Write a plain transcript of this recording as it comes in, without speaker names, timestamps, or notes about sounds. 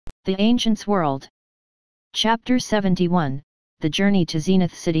The Ancients World. Chapter 71, The Journey to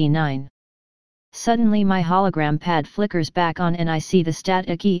Zenith City 9. Suddenly my hologram pad flickers back on and I see the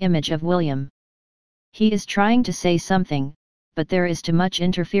staticky image of William. He is trying to say something, but there is too much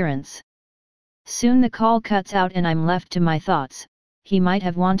interference. Soon the call cuts out and I'm left to my thoughts. He might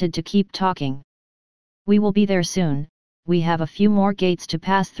have wanted to keep talking. We will be there soon, we have a few more gates to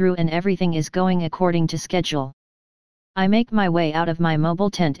pass through and everything is going according to schedule. I make my way out of my mobile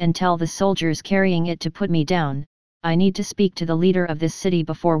tent and tell the soldiers carrying it to put me down. I need to speak to the leader of this city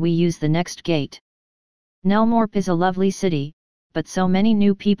before we use the next gate. Nelmorp is a lovely city, but so many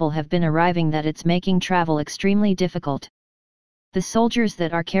new people have been arriving that it's making travel extremely difficult. The soldiers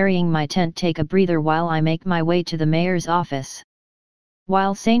that are carrying my tent take a breather while I make my way to the mayor's office.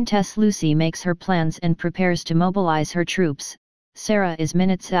 While Saintess Lucy makes her plans and prepares to mobilize her troops, Sarah is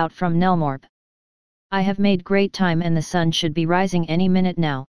minutes out from Nelmorp. I have made great time and the sun should be rising any minute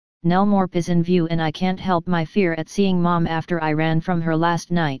now. Nelmorp is in view and I can't help my fear at seeing Mom after I ran from her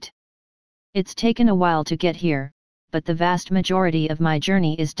last night. It's taken a while to get here, but the vast majority of my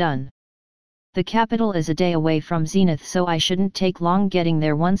journey is done. The capital is a day away from Zenith, so I shouldn't take long getting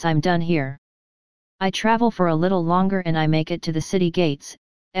there once I'm done here. I travel for a little longer and I make it to the city gates.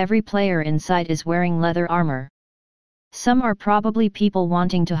 Every player inside is wearing leather armor. Some are probably people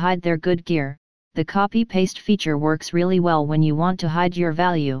wanting to hide their good gear. The copy-paste feature works really well when you want to hide your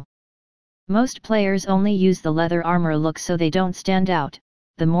value. Most players only use the leather armor look so they don't stand out.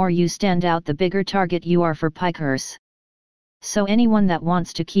 The more you stand out, the bigger target you are for pikers. So anyone that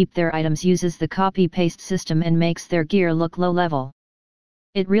wants to keep their items uses the copy-paste system and makes their gear look low level.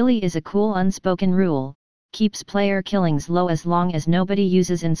 It really is a cool unspoken rule, keeps player killings low as long as nobody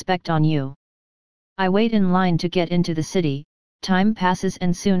uses inspect on you. I wait in line to get into the city. Time passes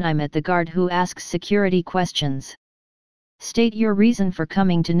and soon I'm at the guard who asks security questions. State your reason for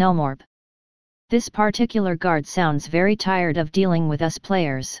coming to Nelmorp. This particular guard sounds very tired of dealing with us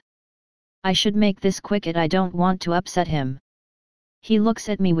players. I should make this quick as I don't want to upset him. He looks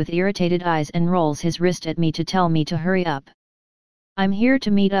at me with irritated eyes and rolls his wrist at me to tell me to hurry up. I'm here to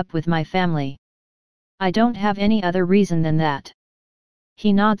meet up with my family. I don't have any other reason than that.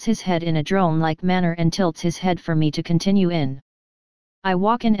 He nods his head in a drone-like manner and tilts his head for me to continue in. I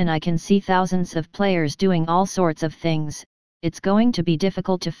walk in and I can see thousands of players doing all sorts of things. It's going to be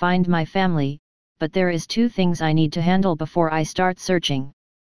difficult to find my family, but there is two things I need to handle before I start searching.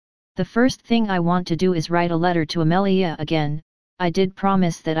 The first thing I want to do is write a letter to Amelia again. I did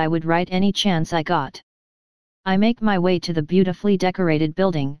promise that I would write any chance I got. I make my way to the beautifully decorated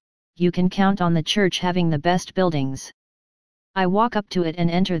building. You can count on the church having the best buildings. I walk up to it and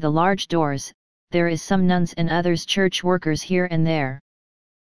enter the large doors. There is some nuns and others church workers here and there.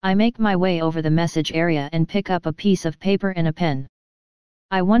 I make my way over the message area and pick up a piece of paper and a pen.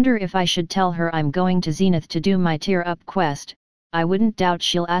 I wonder if I should tell her I'm going to Zenith to do my tier-up quest. I wouldn't doubt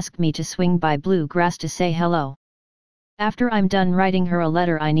she'll ask me to swing by Bluegrass to say hello. After I'm done writing her a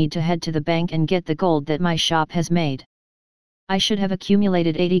letter, I need to head to the bank and get the gold that my shop has made. I should have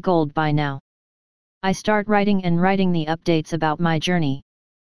accumulated 80 gold by now. I start writing the updates about my journey.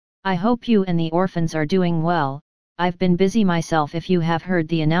 I hope you and the orphans are doing well. I've been busy myself if you have heard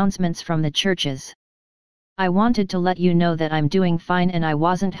the announcements from the churches. I wanted to let you know that I'm doing fine and I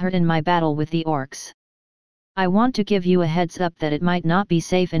wasn't hurt in my battle with the orcs. I want to give you a heads up that it might not be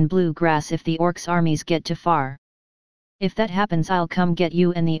safe in Bluegrass if the orcs' armies get too far. If that happens, I'll come get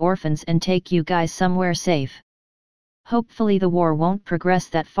you and the orphans and take you guys somewhere safe. Hopefully the war won't progress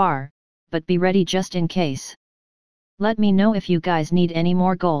that far, but be ready just in case. Let me know if you guys need any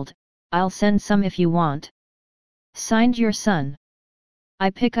more gold, I'll send some if you want. Signed, your son. I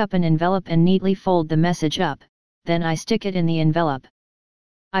pick up an envelope and neatly fold the message up, then I stick it in the envelope.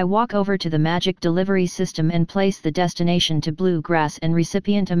 I walk over to the magic delivery system and place the destination to Bluegrass and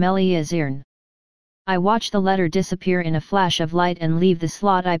recipient Amelia Zirn. I watch the letter disappear in a flash of light and leave the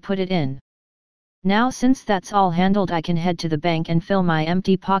slot I put it in. Now since that's all handled, I can head to the bank and fill my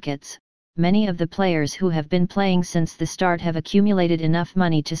empty pockets. Many of the players who have been playing since the start have accumulated enough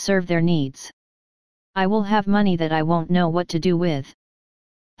money to serve their needs. I will have money that I won't know what to do with.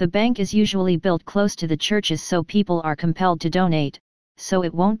 The bank is usually built close to the churches so people are compelled to donate, so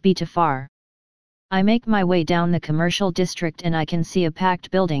it won't be too far. I make my way down the commercial district and I can see a packed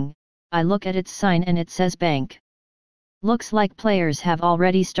building. I look at its sign and it says bank. Looks like players have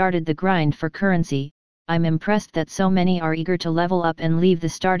already started the grind for currency. I'm impressed that so many are eager to level up and leave the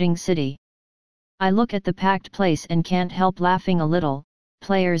starting city. I look at the packed place and can't help laughing a little.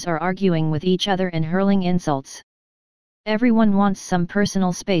 Players are arguing with each other and hurling insults. Everyone wants some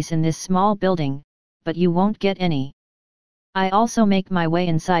personal space in this small building, but you won't get any. I also make my way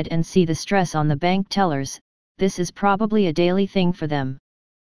inside and see the stress on the bank tellers. This is probably a daily thing for them.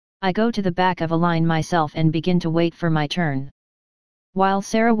 I go to the back of a line myself and begin to wait for my turn. While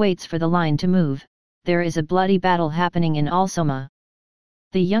Sarah waits for the line to move, there is a bloody battle happening in Alsoma.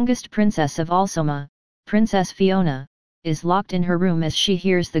 The youngest princess of Alsoma, Princess Fiona, is locked in her room as she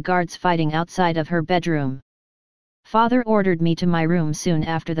hears the guards fighting outside of her bedroom. Father ordered me to my room soon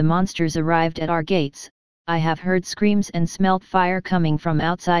after the monsters arrived at our gates. I have heard screams and smelt fire coming from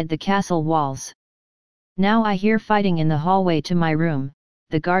outside the castle walls. Now I hear fighting in the hallway to my room.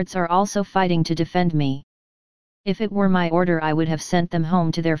 The guards are also fighting to defend me. If it were my order, I would have sent them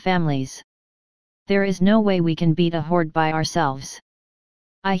home to their families. There is no way we can beat a horde by ourselves.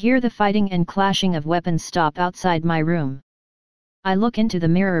 I hear the fighting and clashing of weapons stop outside my room. I look into the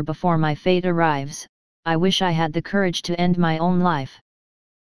mirror before my fate arrives. I wish I had the courage to end my own life.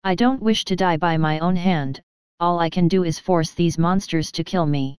 I don't wish to die by my own hand. All I can do is force these monsters to kill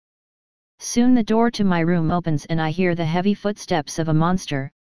me. Soon the door to my room opens and I hear the heavy footsteps of a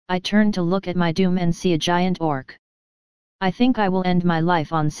monster. I turn to look at my doom and see a giant orc. I think I will end my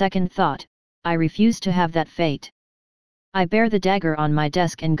life on second thought. I refuse to have that fate. I bear the dagger on my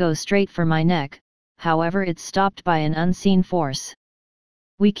desk and go straight for my neck, however it's stopped by an unseen force.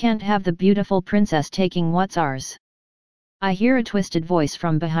 We can't have the beautiful princess taking what's ours. I hear a twisted voice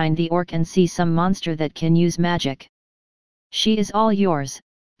from behind the orc and see some monster that can use magic. She is all yours,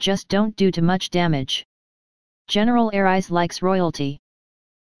 just don't do too much damage. General Arise likes royalty.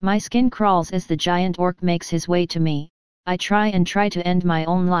 My skin crawls as the giant orc makes his way to me. I try to end my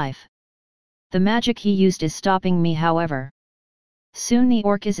own life. The magic he used is stopping me, however. Soon the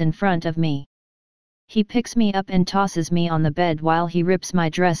orc is in front of me. He picks me up and tosses me on the bed while he rips my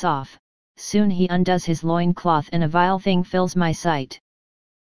dress off. Soon he undoes his loincloth and a vile thing fills my sight.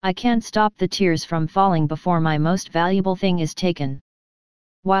 I can't stop the tears from falling before my most valuable thing is taken.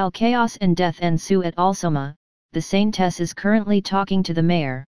 While chaos and death ensue at Alsoma, the Saintess is currently talking to the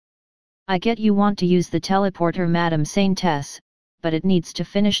mayor. I get you want to use the teleporter, Madam Saintess, but it needs to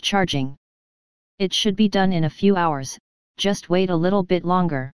finish charging. It should be done in a few hours, just wait a little bit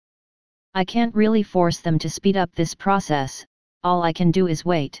longer. I can't really force them to speed up this process, all I can do is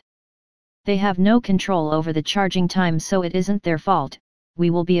wait. They have no control over the charging time, so it isn't their fault. We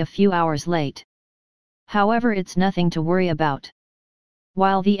will be a few hours late. However, it's nothing to worry about.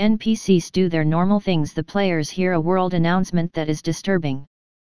 While the NPCs do their normal things, the players hear a world announcement that is disturbing.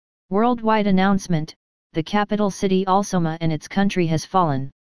 Worldwide announcement: the capital city Alsoma and its country has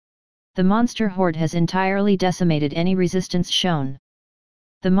fallen. The monster horde has entirely decimated any resistance shown.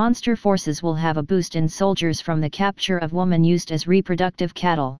 The monster forces will have a boost in soldiers from the capture of women used as reproductive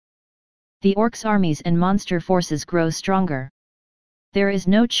cattle. The orcs' armies and monster forces grow stronger. There is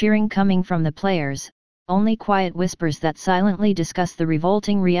no cheering coming from the players, only quiet whispers that silently discuss the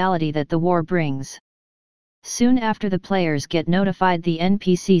revolting reality that the war brings. Soon after the players get notified, the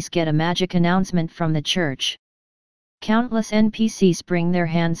NPCs get a magic announcement from the church. Countless NPCs bring their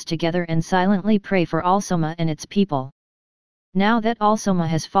hands together and silently pray for Alsoma and its people. Now that Alsoma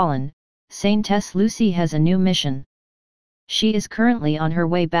has fallen, Saintess Lucy has a new mission. She is currently on her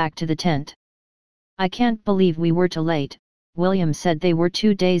way back to the tent. I can't believe we were too late. William said they were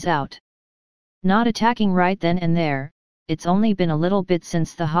 2 days out. Not attacking right then and there, it's only been a little bit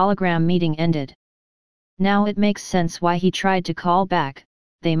since the hologram meeting ended. Now it makes sense why he tried to call back.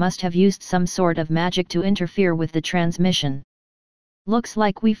 They must have used some sort of magic to interfere with the transmission. Looks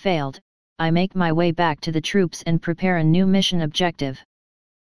like we failed. I make my way back to the troops and prepare a new mission objective.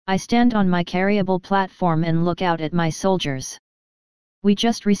 I stand on my carryable platform and look out at my soldiers. We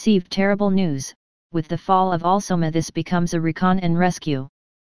just received terrible news. With the fall of Alsoma, this becomes a recon and rescue.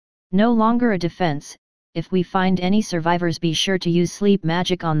 No longer a defense. If we find any survivors, be sure to use sleep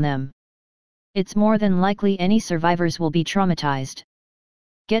magic on them. It's more than likely any survivors will be traumatized.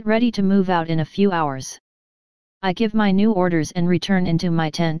 Get ready to move out in a few hours. I give my new orders and return into my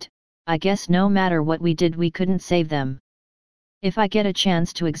tent. I guess no matter what we did, we couldn't save them. If I get a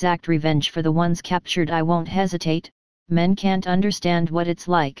chance to exact revenge for the ones captured, I won't hesitate. Men can't understand what it's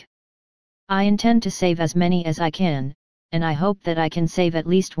like. I intend to save as many as I can, and I hope that I can save at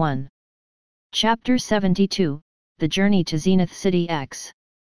least one. Chapter 72, The Journey to Zenith City X.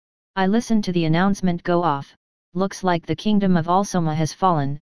 I listen to the announcement go off. Looks like the kingdom of Alsoma has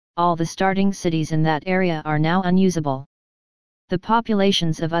fallen. All the starting cities in that area are now unusable. The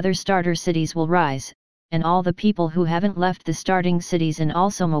populations of other starter cities will rise, and all the people who haven't left the starting cities in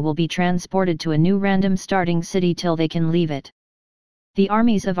Alsoma will be transported to a new random starting city till they can leave it. The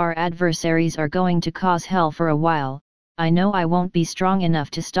armies of our adversaries are going to cause hell for a while. I know I won't be strong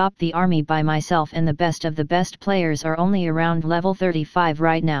enough to stop the army by myself, and the best of the best players are only around level 35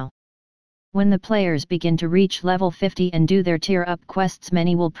 right now. When the players begin to reach level 50 and do their tier up quests,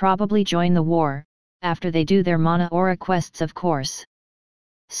 many will probably join the war, after they do their mana aura quests of course.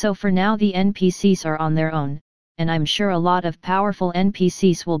 So for now the NPCs are on their own, and I'm sure a lot of powerful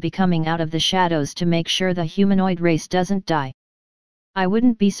NPCs will be coming out of the shadows to make sure the humanoid race doesn't die. I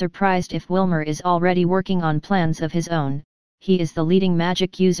wouldn't be surprised if Wilmer is already working on plans of his own. He is the leading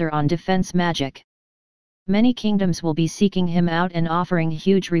magic user on defense magic. Many kingdoms will be seeking him out and offering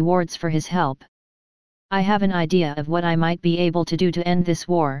huge rewards for his help. I have an idea of what I might be able to do to end this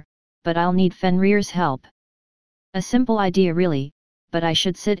war, but I'll need Fenrir's help. A simple idea really, but I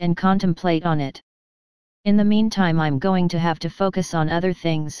should sit and contemplate on it. In the meantime I'm going to have to focus on other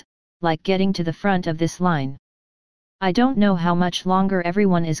things, like getting to the front of this line. I don't know how much longer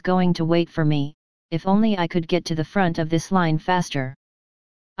everyone is going to wait for me, if only I could get to the front of this line faster.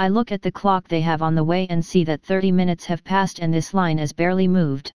 I look at the clock they have on the way and see that 30 minutes have passed and this line is barely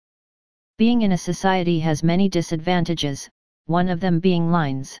moved. Being in a society has many disadvantages, one of them being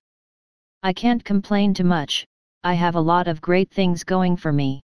lines. I can't complain too much, I have a lot of great things going for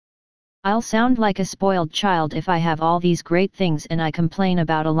me. I'll sound like a spoiled child if I have all these great things and I complain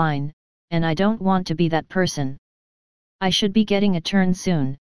about a line, and I don't want to be that person. I should be getting a turn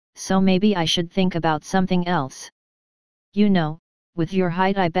soon, so maybe I should think about something else. You know, with your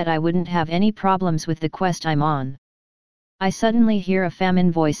height I bet I wouldn't have any problems with the quest I'm on. I suddenly hear a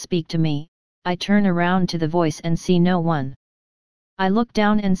feminine voice speak to me. I turn around to the voice and see no one. I look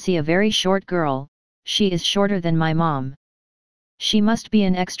down and see a very short girl. She is shorter than my mom. She must be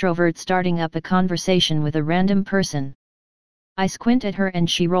an extrovert starting up a conversation with a random person. I squint at her and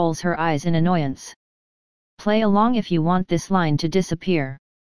she rolls her eyes in annoyance. Play along if you want this line to disappear.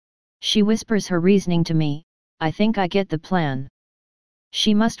 She whispers her reasoning to me. I think I get the plan.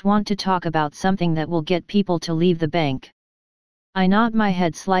 She must want to talk about something that will get people to leave the bank. I nod my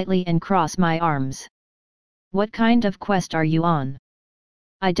head slightly and cross my arms. What kind of quest are you on?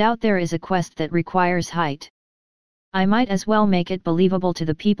 I doubt there is a quest that requires height. I might as well make it believable to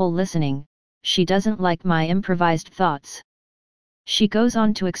the people listening. She doesn't like my improvised thoughts. She goes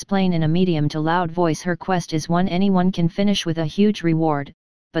on to explain in a medium to loud voice her quest is one anyone can finish with a huge reward,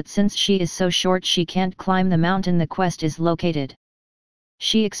 but since she is so short she can't climb the mountain the quest is located.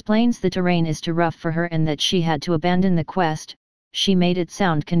 She explains the terrain is too rough for her and that she had to abandon the quest. She made it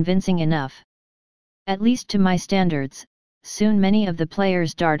sound convincing enough. At least to my standards. Soon many of the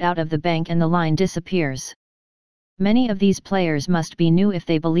players dart out of the bank and the line disappears. Many of these players must be new if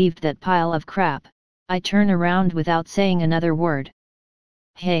they believed that pile of crap. I turn around without saying another word.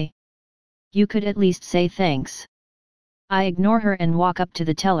 Hey! You could at least say thanks. I ignore her and walk up to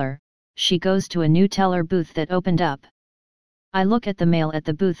the teller. She goes to a new teller booth that opened up. I look at the male at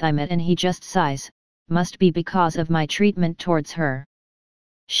the booth I'm at and he just sighs, must be because of my treatment towards her.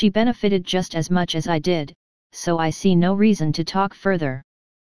 She benefited just as much as I did, so I see no reason to talk further.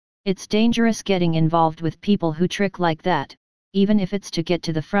 It's dangerous getting involved with people who trick like that, even if it's to get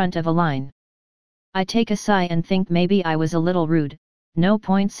to the front of a line. I take a sigh and think maybe I was a little rude, no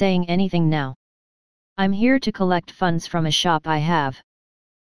point saying anything now. I'm here to collect funds from a shop I have.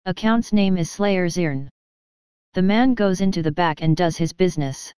 Account's name is XVIII. The man goes into the back and does his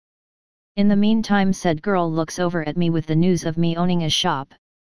business. In the meantime said girl looks over at me with the news of me owning a shop.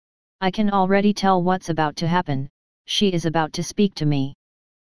 I can already tell what's about to happen. She is about to speak to me.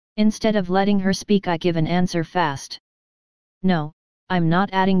 Instead of letting her speak I give an answer fast. No, I'm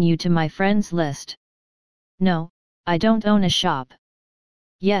not adding you to my friends list. No, I don't own a shop.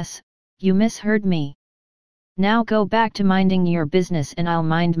 Yes, you misheard me. Now go back to minding your business and I'll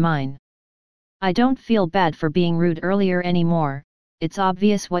mind mine. I don't feel bad for being rude earlier anymore, it's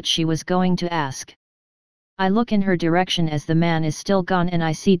obvious what she was going to ask. I look in her direction as the man is still gone and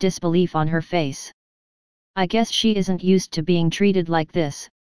I see disbelief on her face. I guess she isn't used to being treated like this.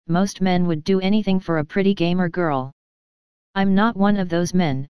 Most men would do anything for a pretty gamer girl. I'm not one of those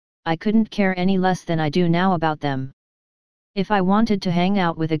men, I couldn't care any less than I do now about them. If I wanted to hang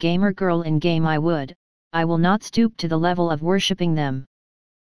out with a gamer girl in game I would, I will not stoop to the level of worshipping them.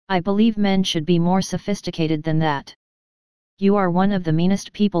 I believe men should be more sophisticated than that. You are one of the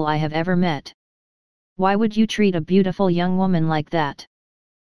meanest people I have ever met. Why would you treat a beautiful young woman like that?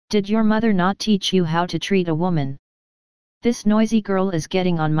 Did your mother not teach you how to treat a woman? This noisy girl is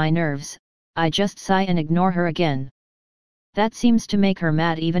getting on my nerves. I just sigh and ignore her again. That seems to make her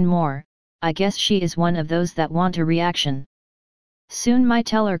mad even more. I guess she is one of those that want a reaction. Soon my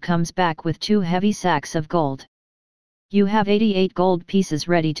teller comes back with 2 heavy sacks of gold. You have 88 gold pieces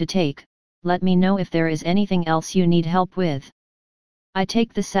ready to take. let me know if there is anything else you need help with. I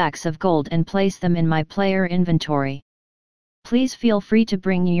take the sacks of gold and place them in my player inventory. Please feel free to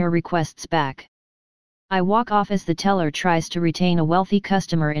bring your requests back. I walk off as the teller tries to retain a wealthy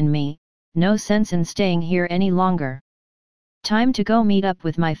customer in me. No sense in staying here any longer. Time to go meet up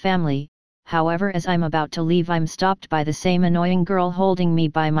with my family. However, as I'm about to leave, I'm stopped by the same annoying girl holding me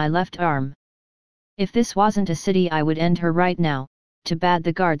by my left arm. If this wasn't a city, I would end her right now. Too bad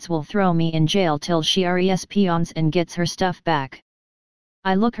the guards will throw me in jail till she responds and gets her stuff back.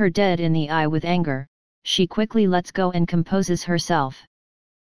 I look her dead in the eye with anger. She quickly lets go and composes herself.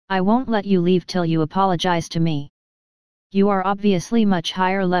 I won't let you leave till you apologize to me. You are obviously much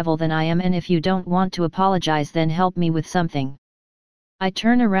higher level than I am, and if you don't want to apologize, then help me with something. I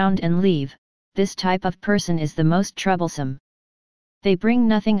turn around and leave. This type of person is the most troublesome. They bring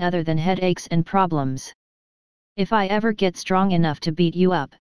nothing other than headaches and problems. If I ever get strong enough to beat you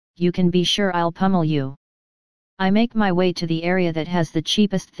up, you can be sure I'll pummel you. I make my way to the area that has the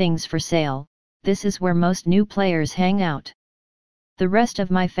cheapest things for sale. This is where most new players hang out. The rest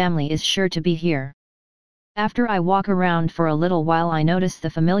of my family is sure to be here. After I walk around for a little while, I notice the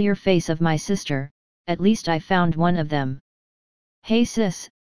familiar face of my sister. At least I found one of them. Hey sis,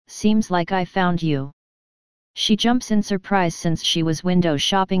 seems like I found you. She jumps in surprise since she was window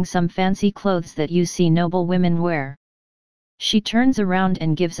shopping some fancy clothes that you see noble women wear. She turns around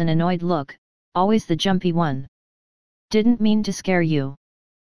and gives an annoyed look, always the jumpy one. Didn't mean to scare you.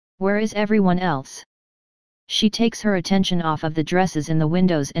 Where is everyone else? She takes her attention off of the dresses in the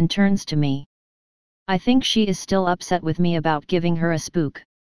windows and turns to me. I think she is still upset with me about giving her a spook.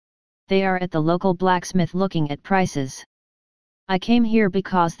 They are at the local blacksmith looking at prices. I came here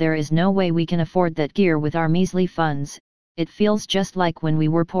because there is no way we can afford that gear with our measly funds. It feels just like when we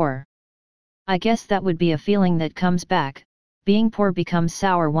were poor. I guess that would be a feeling that comes back. Being poor becomes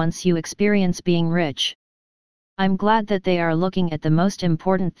sour once you experience being rich. I'm glad that they are looking at the most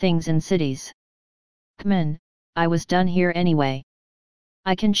important things in cities. Come in, I was done here anyway.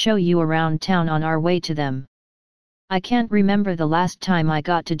 I can show you around town on our way to them. I can't remember the last time I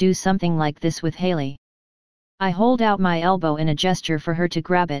got to do something like this with Haley. I hold out my elbow in a gesture for her to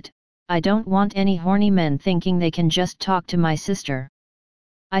grab it. I don't want any horny men thinking they can just talk to my sister.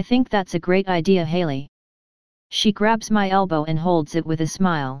 I think that's a great idea, Haley. She grabs my elbow and holds it with a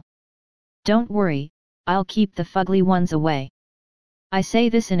smile. Don't worry, I'll keep the fugly ones away. I say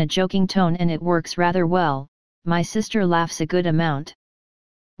this in a joking tone and it works rather well. My sister laughs a good amount.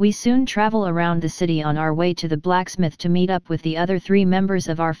 We soon travel around the city on our way to the blacksmith to meet up with the other 3 members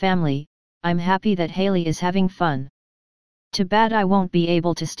of our family. I'm happy that Haley is having fun. Too bad I won't be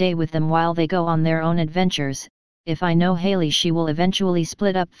able to stay with them while they go on their own adventures. If I know Haley, she will eventually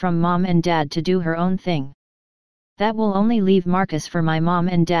split up from mom and dad to do her own thing. That will only leave Marcus for my mom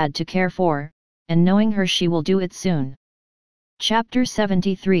and dad to care for, and knowing her, she will do it soon. Chapter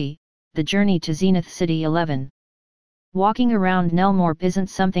 73, The Journey to Zenith City 11. Walking around Nelmorp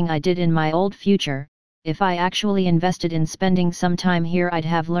isn't something I did in my old future. If I actually invested in spending some time here, I'd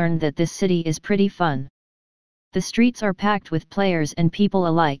have learned that this city is pretty fun. The streets are packed with players and people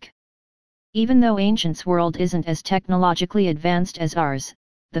alike. Even though Ancient's world isn't as technologically advanced as ours,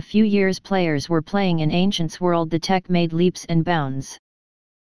 the few years players were playing in Ancient's world, the tech made leaps and bounds.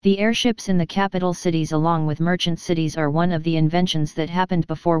 The airships in the capital cities along with merchant cities are one of the inventions that happened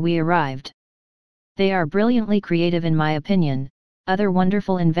before we arrived. They are brilliantly creative in my opinion. Other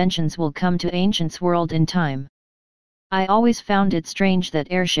wonderful inventions will come to Ancient's world in time. I always found it strange that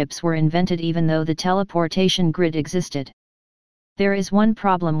airships were invented even though the teleportation grid existed. There is one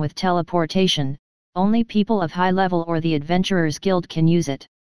problem with teleportation: only people of high level or the Adventurers Guild can use it.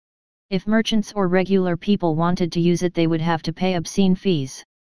 If merchants or regular people wanted to use it, they would have to pay obscene fees.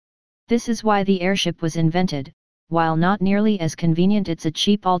 This is why the airship was invented. While not nearly as convenient, it's a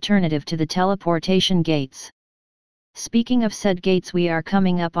cheap alternative to the teleportation gates. Speaking of said gates, we are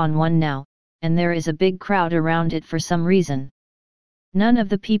coming up on one now, and there is a big crowd around it for some reason. None of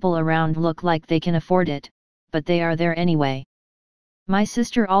the people around look like they can afford it, but they are there anyway. My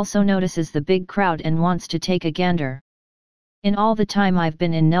sister also notices the big crowd and wants to take a gander. In all the time I've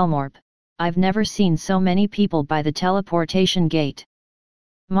been in Nelmorp, I've never seen so many people by the teleportation gate.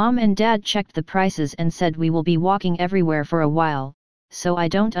 Mom and Dad checked the prices and said we will be walking everywhere for a while, so I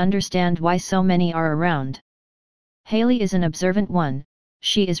don't understand why so many are around. Haley is an observant one.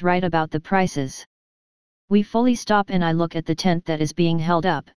 She is right about the prices. We fully stop and I look at the tent that is being held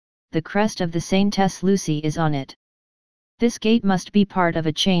up. The crest of the Saintess Lucy is on it. This gate must be part of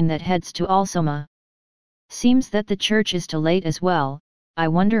a chain that heads to Alsoma. Seems that the church is too late as well. I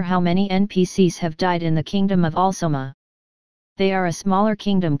wonder how many NPCs have died in the kingdom of Alsoma. They are a smaller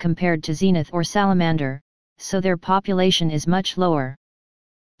kingdom compared to Zenith or Salamander, so their population is much lower.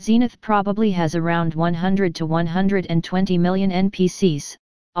 Zenith probably has around 100 to 120 million NPCs,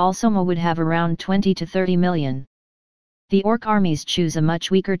 Alsoma would have around 20 to 30 million. The orc armies choose a much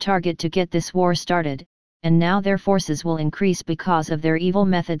weaker target to get this war started, and now their forces will increase because of their evil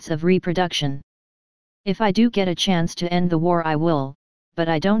methods of reproduction. If I do get a chance to end the war I will, but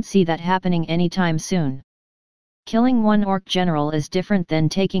I don't see that happening anytime soon. Killing one orc general is different than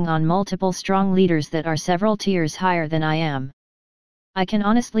taking on multiple strong leaders that are several tiers higher than I am. I can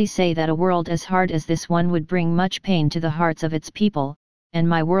honestly say that a world as hard as this one would bring much pain to the hearts of its people, and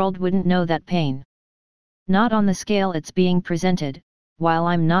my world wouldn't know that pain. Not on the scale it's being presented, while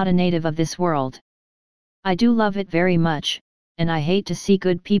I'm not a native of this world. I do love it very much, and I hate to see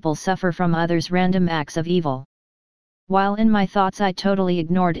good people suffer from others' random acts of evil. While in my thoughts I totally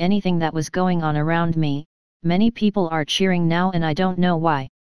ignored anything that was going on around me, many people are cheering now and I don't know why.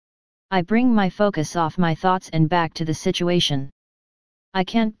 I bring my focus off my thoughts and back to the situation. I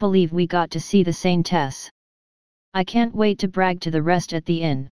can't believe we got to see the Saintess. I can't wait to brag to the rest at the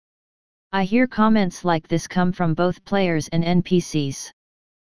inn. I hear comments like this come from both players and NPCs.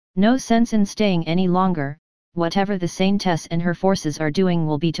 No sense in staying any longer, whatever the Saintess and her forces are doing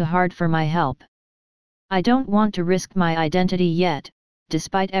will be too hard for my help. I don't want to risk my identity yet,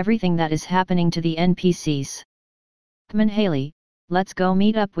 despite everything that is happening to the NPCs. Come on Haley, let's go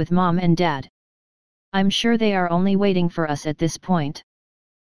meet up with Mom and Dad. I'm sure they are only waiting for us at this point.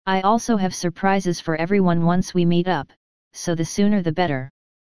 I also have surprises for everyone once we meet up, so the sooner the better.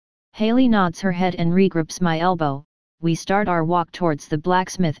 Haley nods her head and regrips my elbow. We start our walk towards the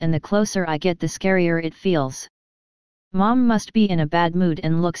blacksmith and the closer I get the scarier it feels. Mom must be in a bad mood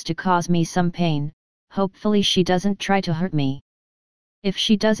and looks to cause me some pain, hopefully she doesn't try to hurt me. If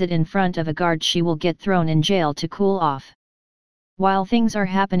she does it in front of a guard she will get thrown in jail to cool off. While things are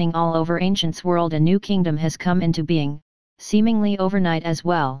happening all over Ancient's world, a new kingdom has come into being, seemingly overnight as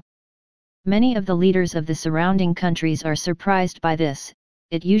well. Many of the leaders of the surrounding countries are surprised by this.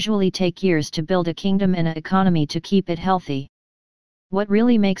 It usually takes years to build a kingdom and an economy to keep it healthy. What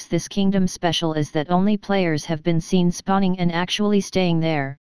really makes this kingdom special is that only players have been seen spawning and actually staying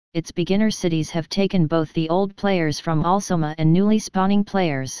there. Its beginner cities have taken both the old players from Alsoma and newly spawning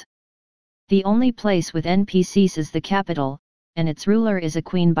players. The only place with NPCs is the capital, and its ruler is a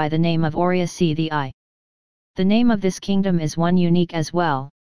queen by the name of Aurea XVIII. The name of this kingdom is one unique as well.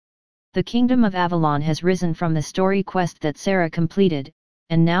 The kingdom of Avalon has risen from the story quest that Sarah completed,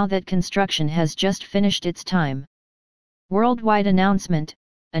 and now that construction has just finished its time. Worldwide announcement,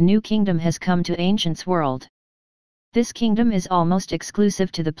 a new kingdom has come to Ancient's world. This kingdom is almost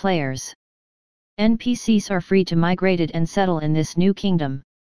exclusive to the players. NPCs are free to migrate it and settle in this new kingdom.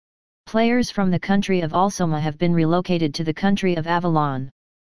 Players from the country of Alsoma have been relocated to the country of Avalon.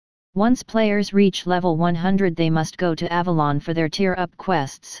 Once players reach level 100 they must go to Avalon for their tier-up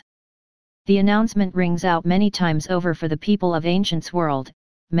quests. The announcement rings out many times over for the people of Ancient's world.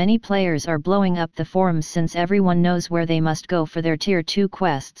 Many players are blowing up the forums since everyone knows where they must go for their tier 2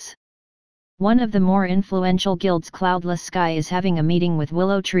 quests. One of the more influential guilds, Cloudless Sky, is having a meeting with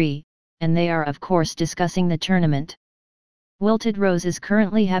Willow Tree, and they are of course discussing the tournament. Wilted Rose is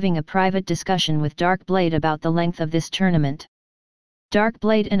currently having a private discussion with Darkblade about the length of this tournament.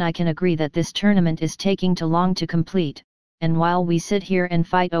 Darkblade and I can agree that this tournament is taking too long to complete, and while we sit here and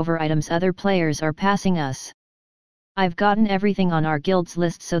fight over items other players are passing us. I've gotten everything on our guild's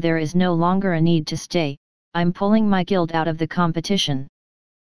list so there is no longer a need to stay. I'm pulling my guild out of the competition.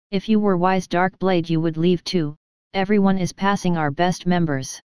 If you were wise Darkblade you would leave too, everyone is passing our best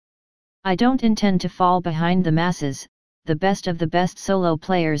members. I don't intend to fall behind the masses, the best of the best solo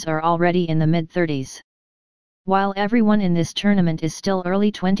players are already in the mid-30s. While everyone in this tournament is still early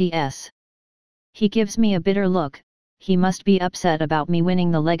 20s. He gives me a bitter look, he must be upset about me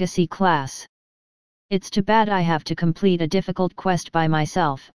winning the legacy class. It's too bad I have to complete a difficult quest by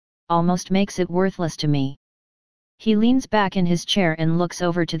myself, almost makes it worthless to me. He leans back in his chair and looks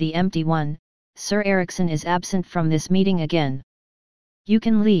over to the empty one. Sir Ericsson is absent from this meeting again. You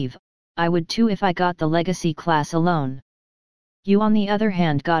can leave, I would too if I got the legacy class alone. You on the other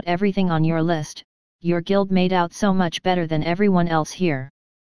hand got everything on your list, your guild made out so much better than everyone else here.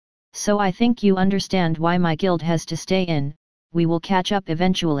 So I think you understand why my guild has to stay in, we will catch up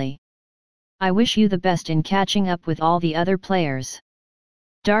eventually. I wish you the best in catching up with all the other players.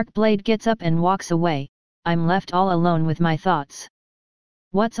 Darkblade gets up and walks away, I'm left all alone with my thoughts.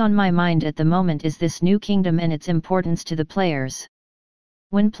 What's on my mind at the moment is this new kingdom and its importance to the players.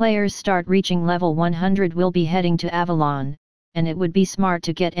 When players start reaching level 100 we'll be heading to Avalon, and it would be smart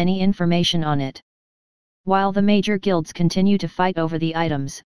to get any information on it. While the major guilds continue to fight over the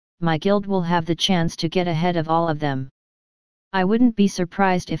items, my guild will have the chance to get ahead of all of them. I wouldn't be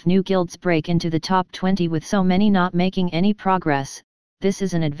surprised if new guilds break into the top 20 with so many not making any progress. This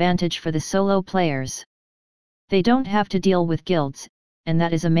is an advantage for the solo players. They don't have to deal with guilds, and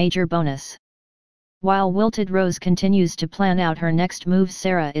that is a major bonus. While Wilted Rose continues to plan out her next move,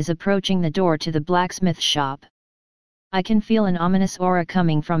 Sarah is approaching the door to the blacksmith shop. I can feel an ominous aura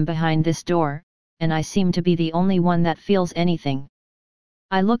coming from behind this door, and I seem to be the only one that feels anything.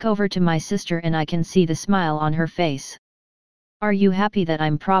 I look over to my sister and I can see the smile on her face. Are you happy that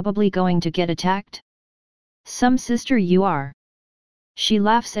I'm probably going to get attacked? Some sister you are. She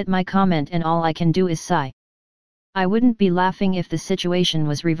laughs at my comment and all I can do is sigh. I wouldn't be laughing if the situation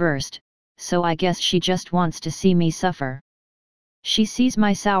was reversed, so I guess she just wants to see me suffer. She sees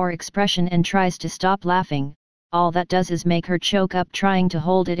my sour expression and tries to stop laughing, all that does is make her choke up trying to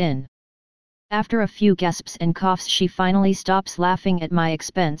hold it in. After a few gasps and coughs she finally stops laughing at my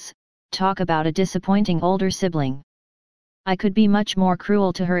expense. Talk about a disappointing older sibling. I could be much more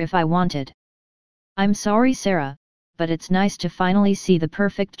cruel to her if I wanted. I'm sorry Sarah, but it's nice to finally see the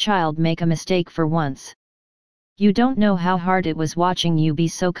perfect child make a mistake for once. You don't know how hard it was watching you be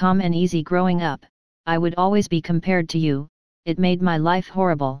so calm and easy growing up. I would always be compared to you, it made my life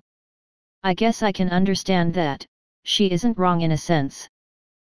horrible. I guess I can understand that, she isn't wrong in a sense.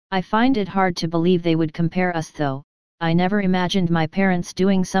 I find it hard to believe they would compare us though, I never imagined my parents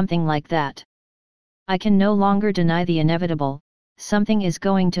doing something like that. I can no longer deny the inevitable, something is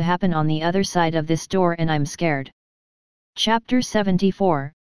going to happen on the other side of this door and I'm scared. Chapter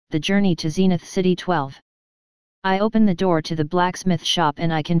 74, The Journey to Zenith City 12. I open the door to the blacksmith shop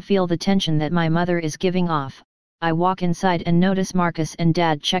and I can feel the tension that my mother is giving off. I walk inside and notice Marcus and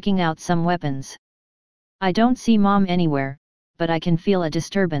Dad checking out some weapons. I don't see Mom anywhere, but I can feel a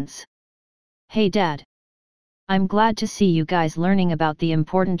disturbance. Hey Dad. I'm glad to see you guys learning about the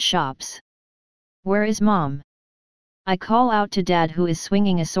important shops. Where is Mom? I call out to Dad who is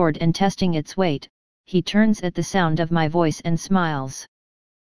swinging a sword and testing its weight. He turns at the sound of my voice and smiles.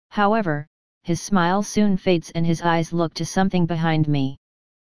 However, his smile soon fades and his eyes look to something behind me.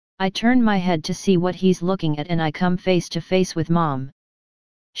 I turn my head to see what he's looking at and I come face to face with Mom.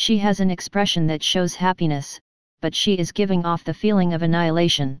 She has an expression that shows happiness, but she is giving off the feeling of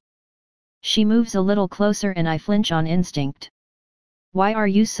annihilation. She moves a little closer and I flinch on instinct. Why are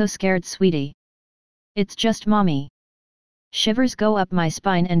you so scared, sweetie? It's just Mommy. Shivers go up my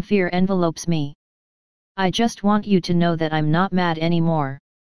spine and fear envelopes me. I just want you to know that I'm not mad anymore.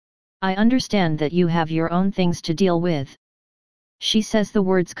 I understand that you have your own things to deal with. She says the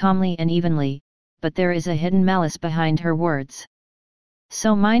words calmly and evenly, but there is a hidden malice behind her words.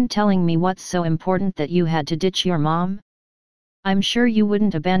 So mind telling me what's so important that you had to ditch your mom? I'm sure you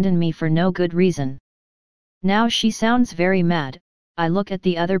wouldn't abandon me for no good reason. Now she sounds very mad. I look at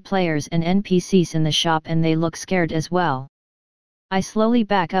the other players and NPCs in the shop and they look scared as well. I slowly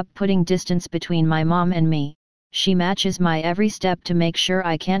back up, putting distance between my mom and me. She matches my every step to make sure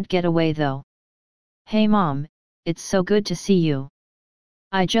I can't get away though. Hey Mom, it's so good to see you.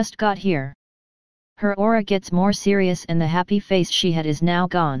 I just got here. Her aura gets more serious and the happy face she had is now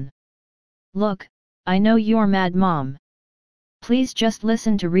gone. Look, I know you're mad Mom. Please just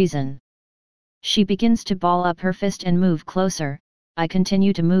listen to reason. She begins to ball up her fist and move closer. I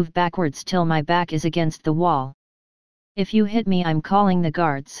continue to move backwards till my back is against the wall. If you hit me, I'm calling the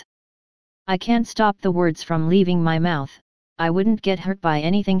guards. I can't stop the words from leaving my mouth. I wouldn't get hurt by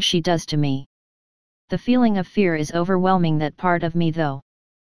anything she does to me. The feeling of fear is overwhelming that part of me though.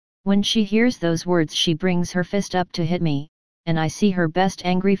 When she hears those words she brings her fist up to hit me, and I see her best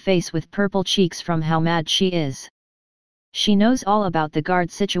angry face with purple cheeks from how mad she is. She knows all about the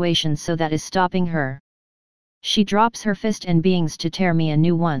guard situation, so that is stopping her. She drops her fist and begins to tear me a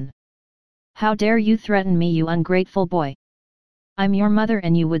new one. How dare you threaten me, you ungrateful boy? I'm your mother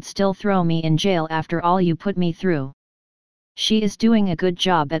and you would still throw me in jail after all you put me through. She is doing a good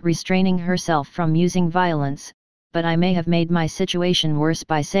job at restraining herself from using violence, but I may have made my situation worse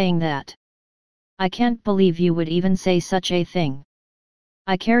by saying that. I can't believe you would even say such a thing.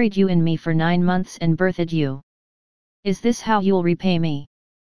 I carried you in me for 9 months and birthed you. Is this how you'll repay me?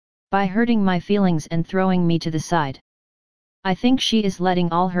 By hurting my feelings and throwing me to the side. I think she is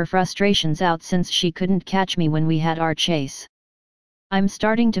letting all her frustrations out since she couldn't catch me when we had our chase. I'm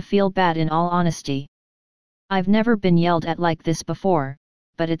starting to feel bad in all honesty. I've never been yelled at like this before,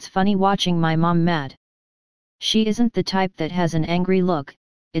 but it's funny watching my mom mad. She isn't the type that has an angry look,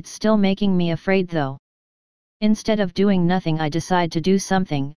 it's still making me afraid though. Instead of doing nothing, I decide to do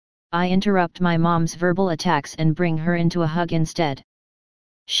something. I interrupt my mom's verbal attacks and bring her into a hug instead.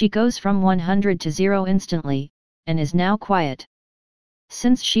 She goes from 100 to 0 instantly, and is now quiet.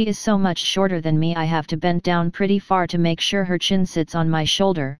 Since she is so much shorter than me, I have to bend down pretty far to make sure her chin sits on my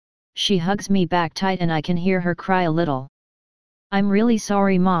shoulder. She hugs me back tight and I can hear her cry a little. I'm really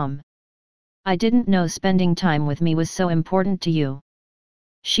sorry, Mom. I didn't know spending time with me was so important to you.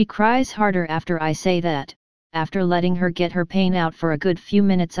 She cries harder after I say that. After letting her get her pain out for a good few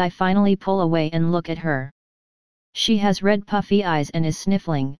minutes, I finally pull away and look at her. She has red puffy eyes and is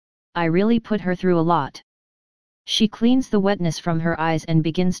sniffling. I really put her through a lot. She cleans the wetness from her eyes and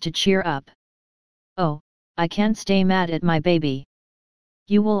begins to cheer up. Oh, I can't stay mad at my baby.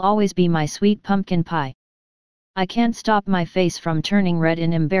 You will always be my sweet pumpkin pie. I can't stop my face from turning red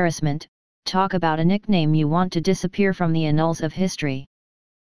in embarrassment. Talk about a nickname you want to disappear from the annals of history.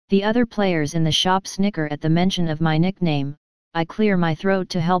 The other players in the shop snicker at the mention of my nickname. I clear my throat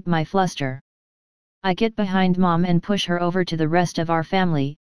to help my fluster. I get behind Mom and push her over to the rest of our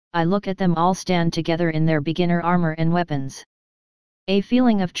family. I look at them all stand together in their beginner armor and weapons. A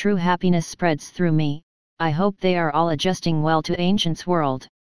feeling of true happiness spreads through me. I hope they are all adjusting well to Ancient's world.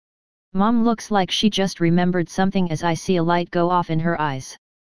 Mom looks like she just remembered something as I see a light go off in her eyes.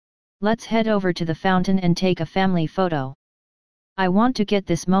 Let's head over to the fountain and take a family photo. I want to get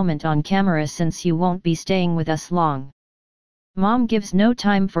this moment on camera since you won't be staying with us long. Mom gives no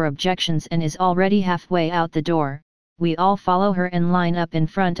time for objections and is already halfway out the door. We all follow her and line up in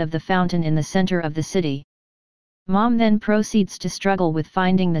front of the fountain in the center of the city. Mom then proceeds to struggle with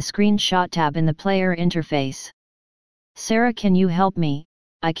finding the screenshot tab in the player interface. Sarah, can you help me?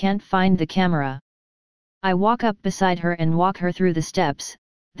 I can't find the camera. I walk up beside her and walk her through the steps,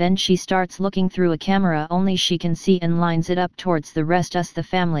 then she starts looking through a camera only she can see and lines it up towards the rest us the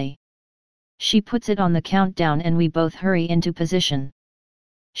family. She puts it on the countdown and we both hurry into position.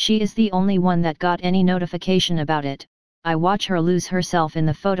 She is the only one that got any notification about it. I watch her lose herself in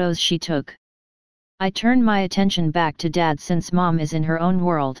the photos she took. I turn my attention back to Dad since Mom is in her own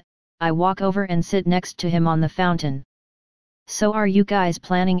world. I walk over and sit next to him on the fountain. So are you guys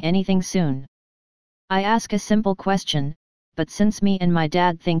planning anything soon? I ask a simple question, but since me and my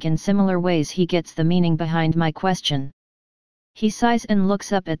dad think in similar ways, he gets the meaning behind my question. He sighs and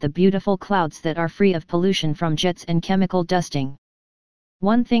looks up at the beautiful clouds that are free of pollution from jets and chemical dusting.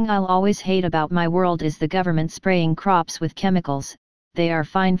 One thing I'll always hate about my world is the government spraying crops with chemicals. They are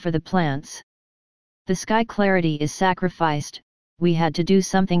fine for the plants. The sky clarity is sacrificed. We had to do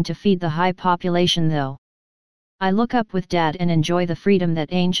something to feed the high population though. I look up with Dad and enjoy the freedom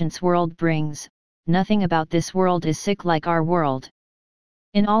that Ancient's world brings. Nothing about this world is sick like our world.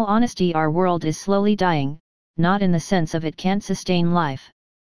 In all honesty, our world is slowly dying, not in the sense of it can't sustain life.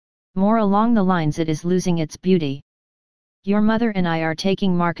 More along the lines it is losing its beauty. Your mother and I are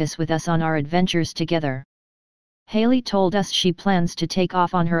taking Marcus with us on our adventures together. Haley told us she plans to take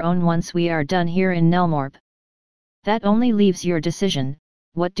off on her own once we are done here in Nelmorp. That only leaves your decision.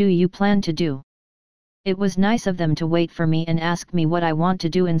 What do you plan to do? It was nice of them to wait for me and ask me what I want to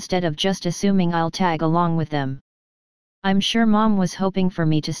do instead of just assuming I'll tag along with them. I'm sure Mom was hoping for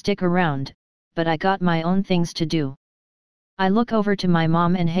me to stick around, but I got my own things to do. I look over to my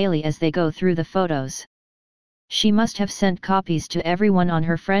mom and Haley as they go through the photos. She must have sent copies to everyone on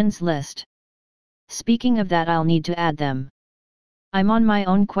her friends list. Speaking of that, I'll need to add them. I'm on my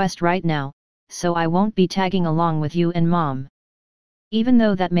own quest right now, so I won't be tagging along with you and Mom. Even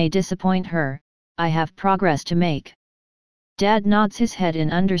though that may disappoint her, I have progress to make. Dad nods his head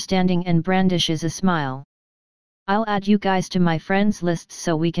in understanding and brandishes a smile. I'll add you guys to my friends lists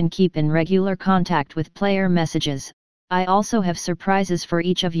so we can keep in regular contact with player messages. I also have surprises for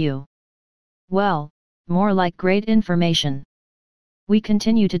each of you. Well, more like great information. We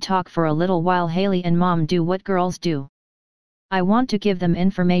continue to talk for a little while Haley and Mom do what girls do. I want to give them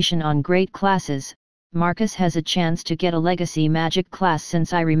information on great classes. Marcus has a chance to get a legacy magic class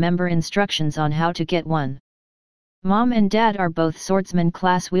since I remember instructions on how to get one. Mom and Dad are both swordsman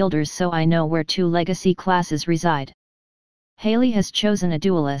class wielders, so I know where 2 legacy classes reside. Haley has chosen a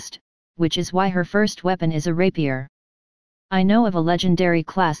duelist, which is why her first weapon is a rapier. I know of a legendary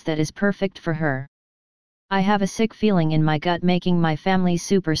class that is perfect for her. I have a sick feeling in my gut making my family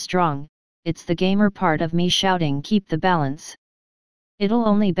super strong. It's the gamer part of me shouting keep the balance. It'll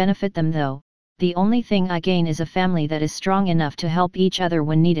only benefit them though. The only thing I gain is a family that is strong enough to help each other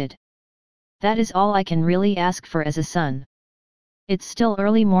when needed. That is all I can really ask for as a son. It's still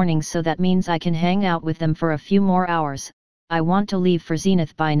early morning, so that means I can hang out with them for a few more hours. I want to leave for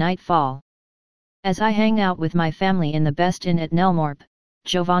Zenith by nightfall. As I hang out with my family in the best inn at Nelmorp,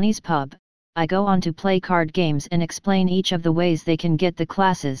 Giovanni's pub, I go on to play card games and explain each of the ways they can get the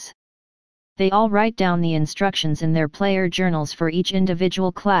classes. They all write down the instructions in their player journals for each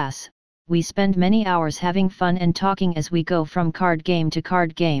individual class. We spend many hours having fun and talking as we go from card game to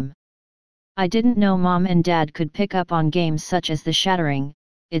card game. I didn't know Mom and Dad could pick up on games such as The Shattering.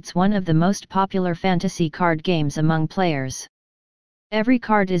 It's one of the most popular fantasy card games among players. Every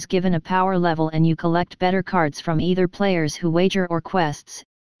card is given a power level and you collect better cards from either players who wager or quests.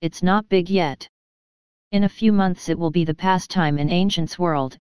 It's not big yet. In a few months it will be the pastime in Ancient's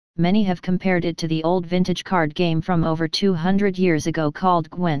world. Many have compared it to the old vintage card game from over 200 years ago called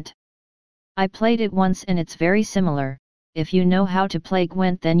Gwent. I played it once and it's very similar. If you know how to play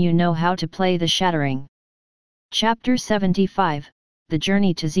Gwent, then you know how to play The Shattering. Chapter 75, The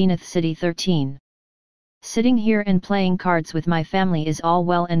Journey to Zenith City 13. Sitting here and playing cards with my family is all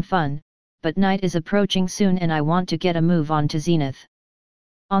well and fun, but night is approaching soon and I want to get a move on to Zenith.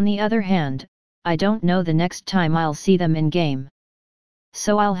 On the other hand, I don't know the next time I'll see them in game.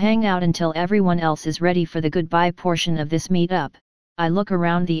 So I'll hang out until everyone else is ready for the goodbye portion of this meetup. I look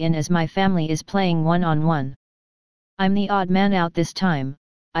around the inn as my family is playing one-on-one. I'm the odd man out this time.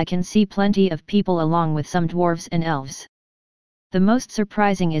 I can see plenty of people along with some dwarves and elves. The most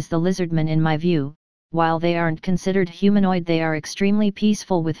surprising is the lizardmen in my view. While they aren't considered humanoid, they are extremely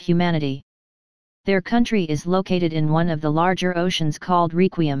peaceful with humanity. Their country is located in one of the larger oceans called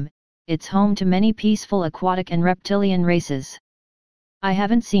Requiem. It's home to many peaceful aquatic and reptilian races. I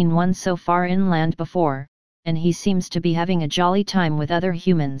haven't seen one so far inland before, and he seems to be having a jolly time with other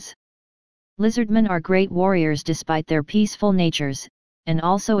humans. Lizardmen are great warriors despite their peaceful natures, and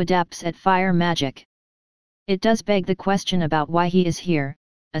also adepts at fire magic. It does beg the question about why he is here,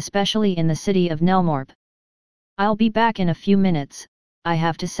 especially in the city of Nelmorp. I'll be back in a few minutes, I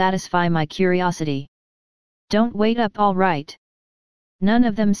have to satisfy my curiosity. Don't wait up, all right? None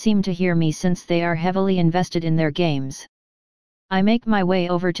of them seem to hear me since they are heavily invested in their games. I make my way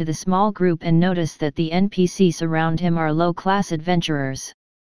over to the small group and notice that the NPCs around him are low-class adventurers.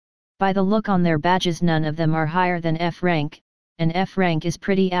 By the look on their badges, none of them are higher than F rank, and F rank is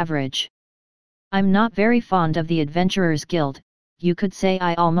pretty average. I'm not very fond of the Adventurers Guild, you could say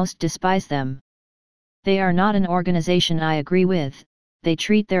I almost despise them. They are not an organization I agree with, they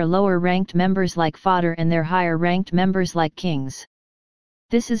treat their lower-ranked members like fodder and their higher-ranked members like kings.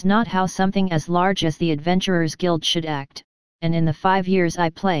 This is not how something as large as the Adventurers Guild should act, and in the 5 years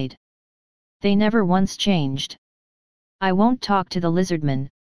I played, they never once changed. I won't talk to the lizardman,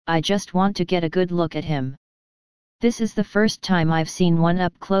 I just want to get a good look at him. This is the first time I've seen one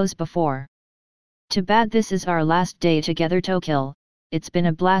up close before. Too bad this is our last day together, Tokil. It's been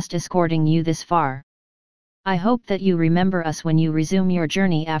a blast escorting you this far. I hope that you remember us when you resume your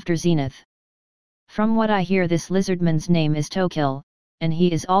journey after Zenith. From what I hear, this lizardman's name is Tokil, and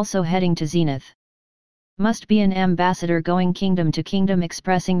he is also heading to Zenith. Must be an ambassador going kingdom to kingdom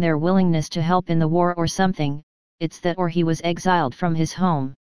expressing their willingness to help in the war or something. It's that, or he was exiled from his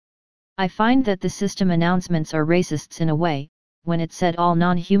home. I find that the system announcements are racists in a way, when it said all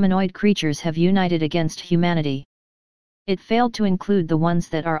non-humanoid creatures have united against humanity. It failed to include the ones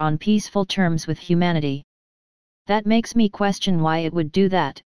that are on peaceful terms with humanity. That makes me question why it would do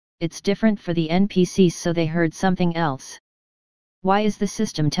that. It's different for the NPCs, so they heard something else. Why is the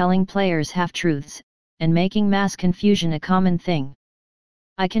system telling players half-truths, and making mass confusion a common thing?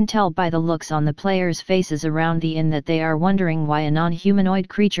 I can tell by the looks on the players' faces around the inn that they are wondering why a non-humanoid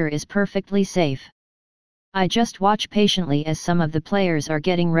creature is perfectly safe. I just watch patiently as some of the players are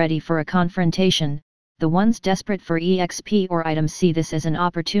getting ready for a confrontation. The ones desperate for EXP or items see this as an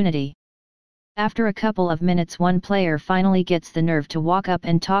opportunity. After a couple of minutes, one player finally gets the nerve to walk up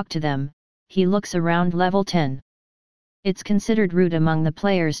and talk to them. He looks around level 10. It's considered rude among the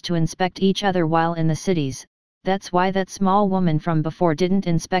players to inspect each other while in the cities. That's why that small woman from before didn't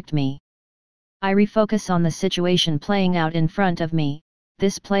inspect me. I refocus on the situation playing out in front of me.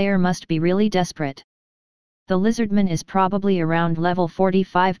 This player must be really desperate. The lizardman is probably around level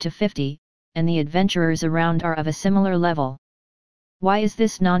 45 to 50, and the adventurers around are of a similar level. Why is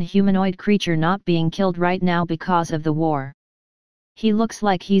this non-humanoid creature not being killed right now because of the war? He looks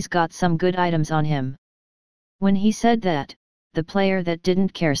like he's got some good items on him. When he said that, the player that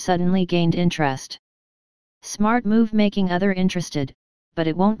didn't care suddenly gained interest. Smart move, making other interested, but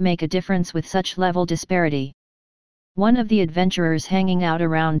it won't make a difference with such level disparity. One of the adventurers hanging out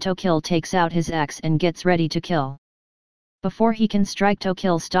around Tokil takes out his axe and gets ready to kill. Before he can strike,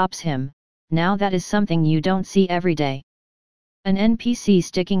 Tokil stops him. Now that is something you don't see every day. An NPC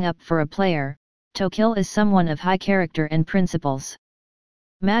sticking up for a player. Tokil is someone of high character and principles.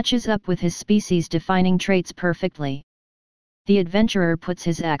 Matches up with his species defining traits perfectly. The adventurer puts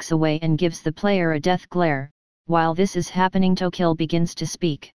his axe away and gives the player a death glare. While this is happening, Tokil begins to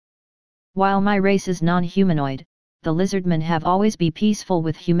speak. While my race is non-humanoid, the lizardmen have always been peaceful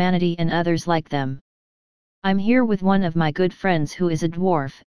with humanity and others like them. I'm here with one of my good friends who is a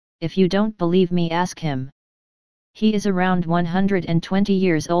dwarf. If you don't believe me, ask him. He is around 120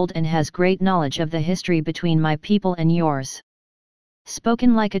 years old and has great knowledge of the history between my people and yours.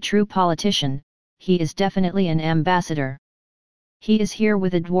 Spoken like a true politician, he is definitely an ambassador. He is here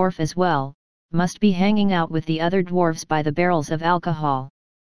with a dwarf as well, must be hanging out with the other dwarves by the barrels of alcohol.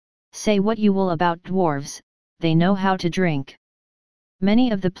 Say what you will about dwarves, they know how to drink.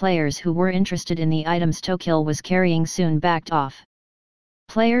 Many of the players who were interested in the items To.W was carrying soon backed off.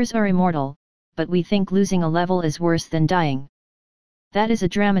 Players are immortal, but we think losing a level is worse than dying. That is a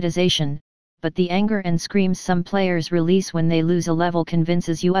dramatization, but the anger and screams some players release when they lose a level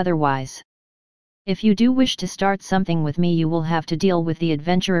convinces you otherwise. If you do wish to start something with me, you will have to deal with the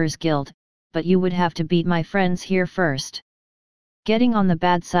Adventurers Guild, but you would have to beat my friends here first. Getting on the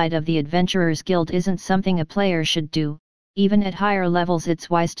bad side of the Adventurers Guild isn't something a player should do, even at higher levels it's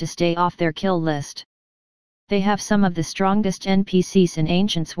wise to stay off their kill list. They have some of the strongest NPCs in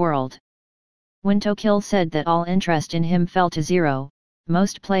Ancient's world. When To.W said that all interest in him fell to zero,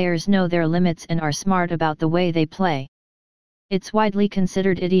 most players know their limits and are smart about the way they play. It's widely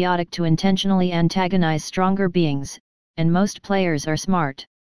considered idiotic to intentionally antagonize stronger beings, and most players are smart.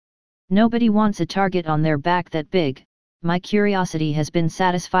 Nobody wants a target on their back that big. My curiosity has been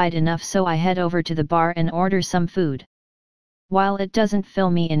satisfied enough, so I head over to the bar and order some food. While it doesn't fill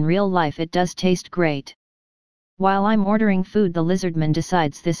me in real life, it does taste great. While I'm ordering food, the lizardman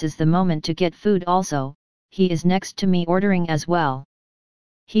decides this is the moment to get food also. He is next to me ordering as well.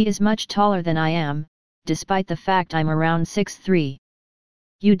 He is much taller than I am, despite the fact I'm around 6'3".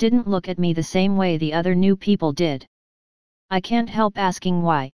 You didn't look at me the same way the other new people did. I can't help asking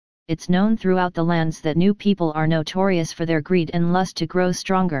why. It's known throughout the lands that new people are notorious for their greed and lust to grow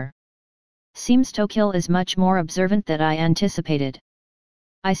stronger. Seems To.W is much more observant than I anticipated.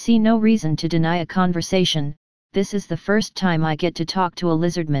 I see no reason to deny a conversation. This is the first time I get to talk to a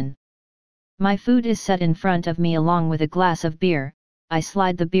lizardman. My food is set in front of me along with a glass of beer. I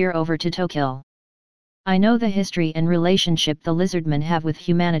slide the beer over to To.W. I know the history and relationship the lizardmen have with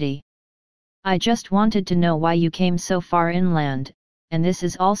humanity. I just wanted to know why you came so far inland, and this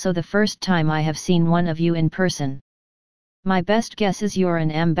is also the first time I have seen one of you in person. My best guess is you're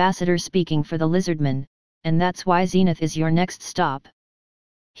an ambassador speaking for the lizardmen, and that's why Zenith is your next stop.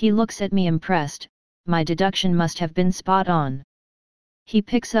 He looks at me impressed. My deduction must have been spot on. He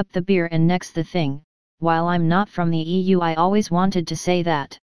picks up the beer and necks the thing. While I'm not from the EU, I always wanted to say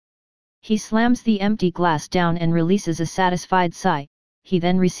that. He slams the empty glass down and releases a satisfied sigh. He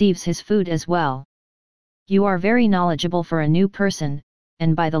then receives his food as well. You are very knowledgeable for a new person,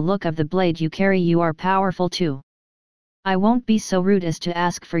 and by the look of the blade you carry, you are powerful too. I won't be so rude as to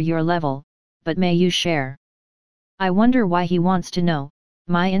ask for your level, but may you share? I wonder why he wants to know.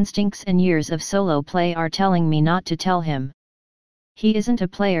 My instincts and years of solo play are telling me not to tell him. He isn't a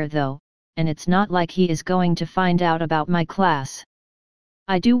player though, and it's not like he is going to find out about my class.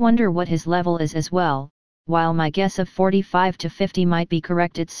 I do wonder what his level is as well. While my guess of 45 to 50 might be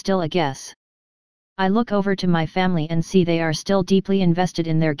correct, it's still a guess. I look over to my family and see they are still deeply invested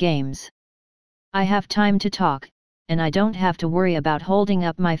in their games. I have time to talk, and I don't have to worry about holding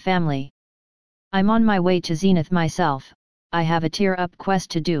up my family. I'm on my way to Zenith myself. I have a tier-up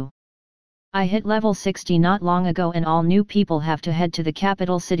quest to do. I hit level 60 not long ago, and all new people have to head to the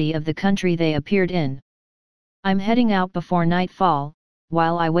capital city of the country they appeared in. I'm heading out before nightfall.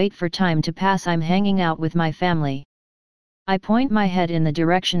 While I wait for time to pass, I'm hanging out with my family. I point my head in the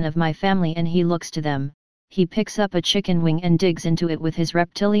direction of my family and he looks to them. He picks up a chicken wing and digs into it with his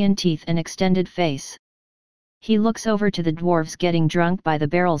reptilian teeth and extended face. He looks over to the dwarves getting drunk by the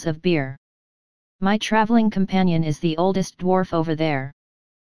barrels of beer. My traveling companion is the oldest dwarf over there.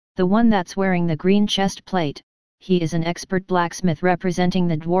 The one that's wearing the green chest plate. He is an expert blacksmith representing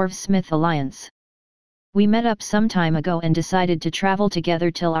the Dwarves Smith Alliance. We met up some time ago and decided to travel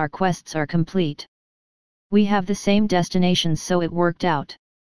together till our quests are complete. We have the same destinations, so it worked out.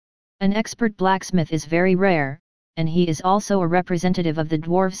 An expert blacksmith is very rare, and he is also a representative of the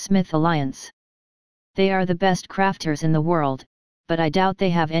Dwarves Smith Alliance. They are the best crafters in the world, but I doubt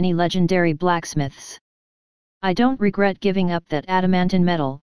they have any legendary blacksmiths. I don't regret giving up that adamantine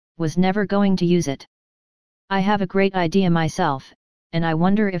metal, was never going to use it. I have a great idea myself, and I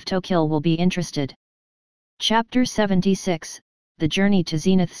wonder if To.W will be interested. Chapter 76, The Journey to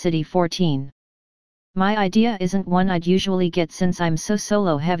Zenith City 14. My idea isn't one I'd usually get since I'm so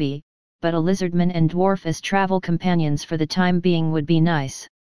solo heavy, but a lizardman and dwarf as travel companions for the time being would be nice.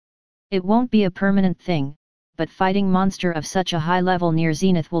 It won't be a permanent thing, but fighting monster of such a high level near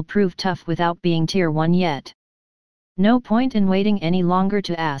Zenith will prove tough without being tier 1 yet. No point in waiting any longer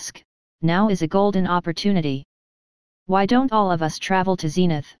to ask, now is a golden opportunity. Why don't all of us travel to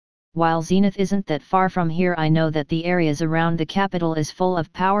Zenith? While Zenith isn't that far from here, I know that the areas around the capital is full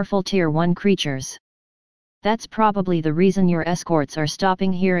of powerful tier 1 creatures. That's probably the reason your escorts are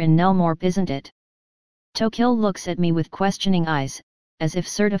stopping here in Nelmorp, isn't it? Tokil looks at me with questioning eyes, as if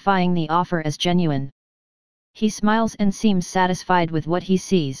certifying the offer as genuine. He smiles and seems satisfied with what he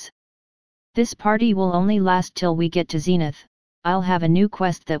sees. This party will only last till we get to Zenith. I'll have a new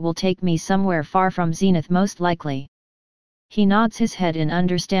quest that will take me somewhere far from Zenith most likely. He nods his head in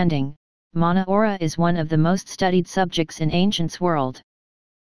understanding. Mana Aura is one of the most studied subjects in Ancient's world.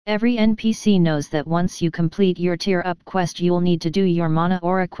 Every NPC knows that once you complete your tier up quest you'll need to do your Mana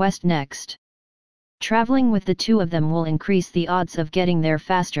Aura quest next. Traveling with the two of them will increase the odds of getting there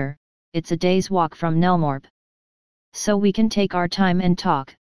faster. It's a day's walk from Nelmorp. So we can take our time and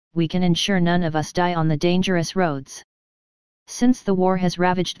talk, we can ensure none of us die on the dangerous roads. Since the war has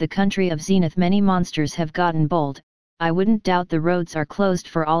ravaged the country of Zenith, many monsters have gotten bold. I wouldn't doubt the roads are closed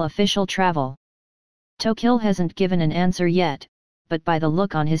for all official travel. Tokil hasn't given an answer yet, but by the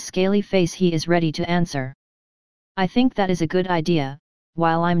look on his scaly face he is ready to answer. I think that is a good idea.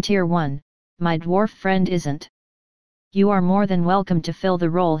 While I'm tier 1, my dwarf friend isn't. You are more than welcome to fill the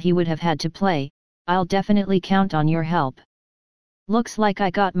role he would have had to play. I'll definitely count on your help. Looks like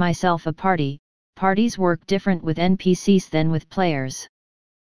I got myself a party. Parties work different with NPCs than with players.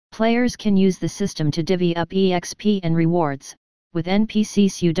 Players can use the system to divvy up EXP and rewards. With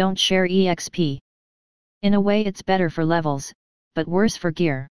NPCs you don't share EXP. In a way it's better for levels, but worse for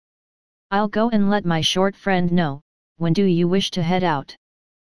gear. I'll go and let my short friend know. When do you wish to head out?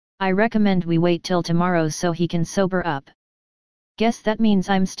 I recommend we wait till tomorrow so he can sober up. Guess that means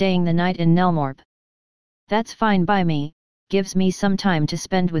I'm staying the night in Nelmorp. That's fine by me, gives me some time to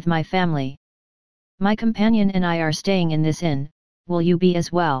spend with my family. My companion and I are staying in this inn, will you be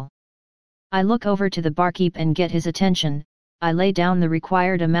as well? I look over to the barkeep and get his attention. I lay down the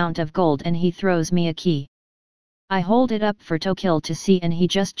required amount of gold and he throws me a key. I hold it up for Tokil to see and he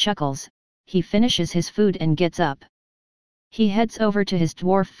just chuckles. He finishes his food and gets up. He heads over to his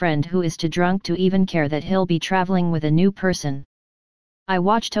dwarf friend who is too drunk to even care that he'll be traveling with a new person. I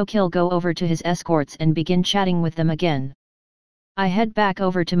watch Tokil go over to his escorts and begin chatting with them again. I head back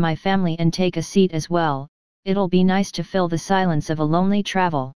over to my family and take a seat as well. It'll be nice to fill the silence of a lonely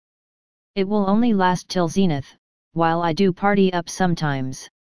travel. It will only last till Zenith, while I do party up sometimes.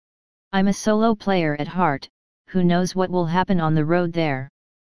 I'm a solo player at heart, who knows what will happen on the road there.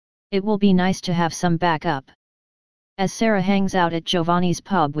 It will be nice to have some backup. As Sarah hangs out at Giovanni's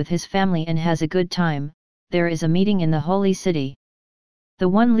pub with his family and has a good time, there is a meeting in the Holy City. The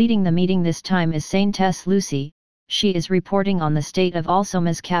one leading the meeting this time is Saintess Lucy. She is reporting on the state of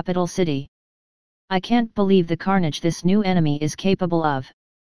Alsoma's capital city. I can't believe the carnage this new enemy is capable of.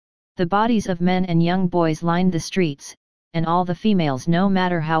 The bodies of men and young boys lined the streets, and all the females no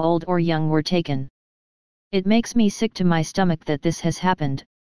matter how old or young were taken. It makes me sick to my stomach that this has happened.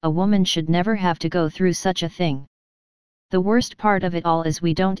 A woman should never have to go through such a thing. The worst part of it all is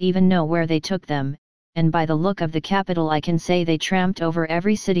we don't even know where they took them, and by the look of the capital I can say they tramped over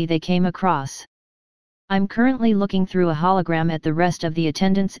every city they came across. I'm currently looking through a hologram at the rest of the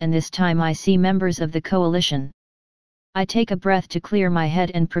attendants and this time I see members of the coalition. I take a breath to clear my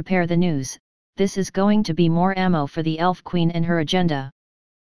head and prepare the news. This is going to be more ammo for the Elf Queen and her agenda.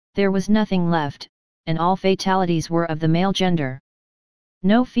 There was nothing left, and all fatalities were of the male gender.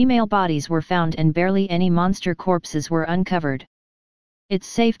 No female bodies were found and barely any monster corpses were uncovered. It's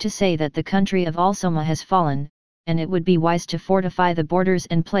safe to say that the country of Alsoma has fallen, and it would be wise to fortify the borders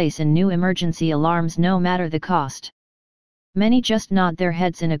and place in new emergency alarms no matter the cost. Many just nod their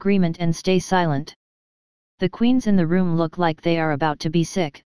heads in agreement and stay silent. The queens in the room look like they are about to be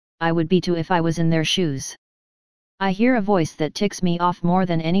sick. I would be too if I was in their shoes. I hear a voice that ticks me off more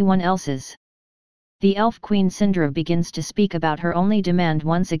than anyone else's. The elf queen Syndra begins to speak about her only demand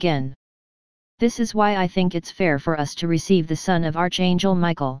once again. This is why I think it's fair for us to receive the son of Archangel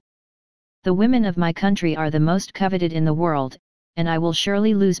Michael. The women of my country are the most coveted in the world, and I will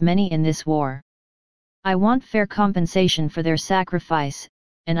surely lose many in this war. I want fair compensation for their sacrifice,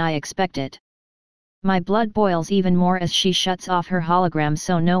 and I expect it. My blood boils even more as she shuts off her hologram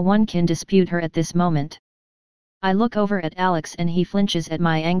so no one can dispute her at this moment. I look over at Alex and he flinches at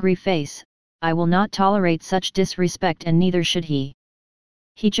my angry face. I will not tolerate such disrespect and neither should he.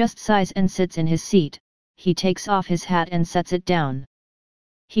 He just sighs and sits in his seat. He takes off his hat and sets it down.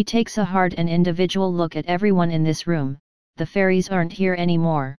 He takes a hard and individual look at everyone in this room. The fairies aren't here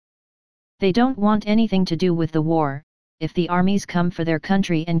anymore. They don't want anything to do with the war. If the armies come for their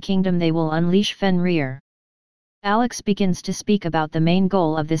country and kingdom, they will unleash Fenrir. Alex begins to speak about the main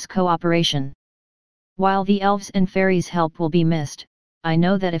goal of this cooperation. While the elves and fairies' help will be missed, I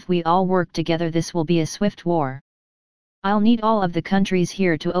know that if we all work together this will be a swift war. I'll need all of the countries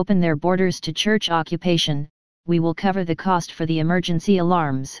here to open their borders to church occupation. We will cover the cost for the emergency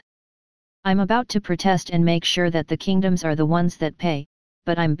alarms. I'm about to protest and make sure that the kingdoms are the ones that pay,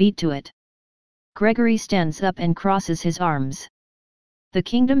 but I'm beat to it. Gregory stands up and crosses his arms. The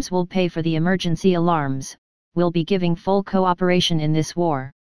kingdoms will pay for the emergency alarms. We'll be giving full cooperation in this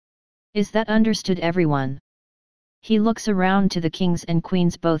war. Is that understood, everyone? He looks around to the kings and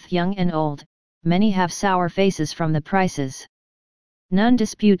queens, both young and old. Many have sour faces from the prices. None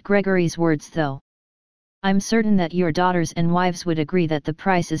dispute Gregory's words though. I'm certain that your daughters and wives would agree that the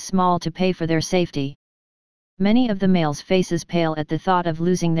price is small to pay for their safety. Many of the males' faces pale at the thought of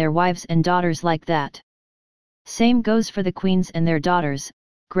losing their wives and daughters like that. Same goes for the queens and their daughters.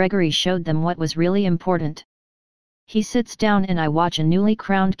 Gregory showed them what was really important. He sits down and I watch a newly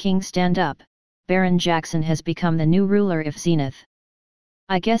crowned king stand up. Baron Jackson has become the new ruler of Zenith.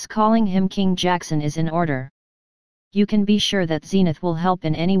 I guess calling him King Jackson is in order. You can be sure that Zenith will help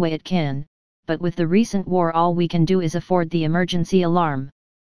in any way it can, but with the recent war all we can do is afford the emergency alarm.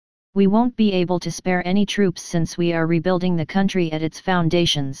 We won't be able to spare any troops since we are rebuilding the country at its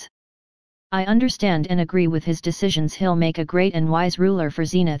foundations. I understand and agree with his decisions. He'll make a great and wise ruler for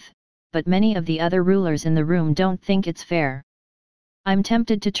Zenith, but many of the other rulers in the room don't think it's fair. I'm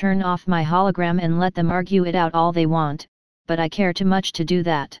tempted to turn off my hologram and let them argue it out all they want, but I care too much to do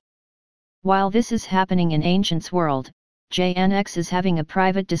that. While this is happening in Ancient's world, JNX is having a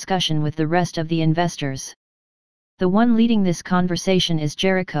private discussion with the rest of the investors. The one leading this conversation is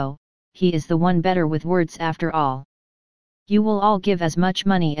Jericho. He is the one better with words after all. You will all give as much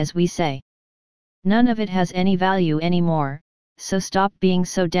money as we say. None of it has any value anymore, so stop being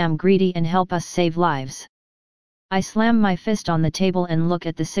so damn greedy and help us save lives. I slam my fist on the table and look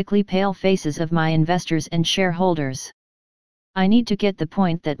at the sickly pale faces of my investors and shareholders. I need to get the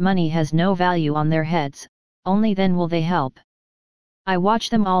point that money has no value on their heads, only then will they help. I watch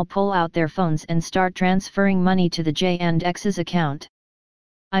them all pull out their phones and start transferring money to the J&X's account.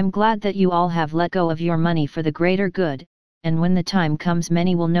 I'm glad that you all have let go of your money for the greater good, and when the time comes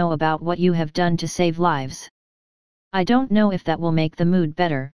many will know about what you have done to save lives. I don't know if that will make the mood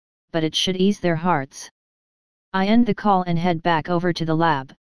better, but it should ease their hearts. I end the call and head back over to the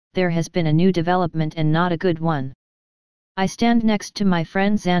lab. There has been a new development and not a good one. I stand next to my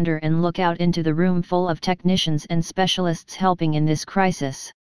friend Xander and look out into the room full of technicians and specialists helping in this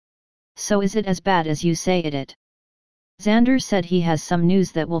crisis. So is it as bad as you say it? Xander said he has some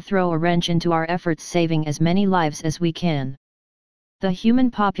news that will throw a wrench into our efforts saving as many lives as we can. The human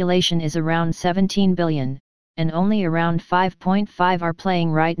population is around 17 billion, and only around 5.5 are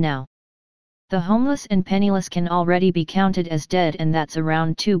playing right now. The homeless and penniless can already be counted as dead, and that's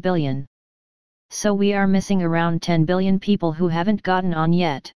around 2 billion. So we are missing around 10 billion people who haven't gotten on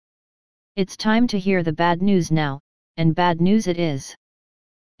yet. It's time to hear the bad news now, and bad news it is.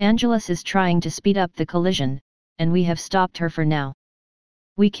 Angelus is trying to speed up the collision, and we have stopped her for now.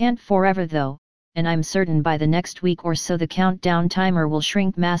 We can't forever though, and I'm certain by the next week or so the countdown timer will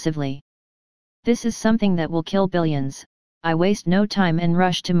shrink massively. This is something that will kill billions. I waste no time and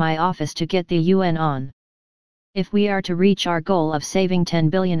rush to my office to get the UN on. If we are to reach our goal of saving 10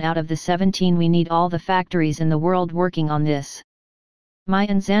 billion out of the 17, we need all the factories in the world working on this. My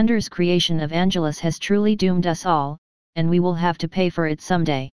and Xander's creation of Angelus has truly doomed us all, and we will have to pay for it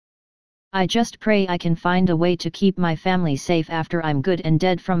someday. I just pray I can find a way to keep my family safe after I'm good and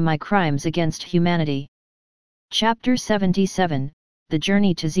dead from my crimes against humanity. Chapter 77, The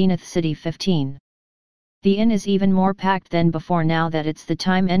Journey to Zenith City 15. The inn is even more packed than before now that it's the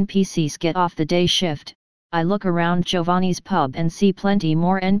time NPCs get off the day shift. I look around Giovanni's pub and see plenty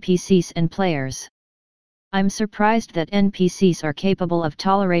more NPCs and players. I'm surprised that NPCs are capable of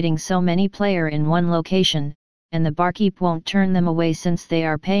tolerating so many players in one location, and the barkeep won't turn them away since they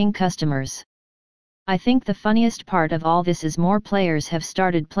are paying customers. I think the funniest part of all this is more players have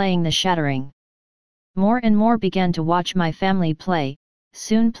started playing the Shattering. More and more began to watch my family play.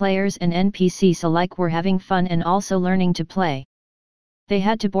 Soon players and NPCs alike were having fun and also learning to play. They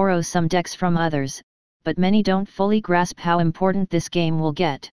had to borrow some decks from others, but many don't fully grasp how important this game will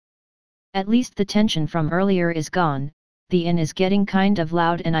get. At least the tension from earlier is gone. The inn is getting kind of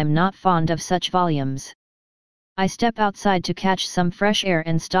loud and I'm not fond of such volumes. I step outside to catch some fresh air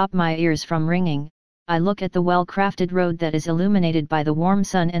and stop my ears from ringing. I look at the well-crafted road that is illuminated by the warm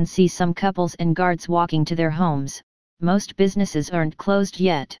sun and see some couples and guards walking to their homes. Most businesses aren't closed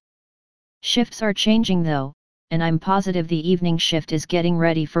yet. Shifts are changing though, and I'm positive the evening shift is getting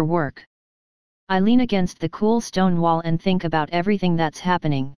ready for work. I lean against the cool stone wall and think about everything that's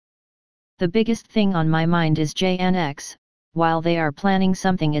happening. The biggest thing on my mind is XIII. While they are planning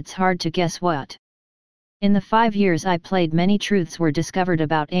something, it's hard to guess what. In the 5 years I played, many truths were discovered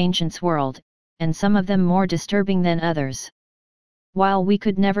about Ancient's world, and some of them more disturbing than others. While we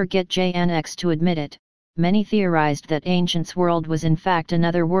could never get XIII to admit it, many theorized that Ancient's world was in fact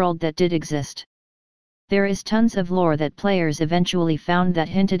another world that did exist. There is tons of lore that players eventually found that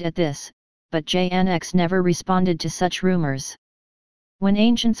hinted at this, but XIII never responded to such rumors. When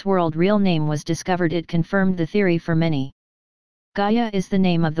Ancient's world real name was discovered, it confirmed the theory for many. Gaia is the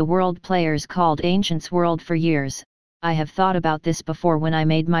name of the world players called Ancient's world for years. I have thought about this before when I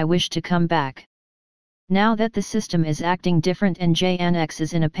made my wish to come back. Now that the system is acting different and XIII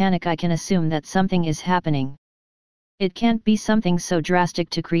is in a panic, I can assume that something is happening. It can't be something so drastic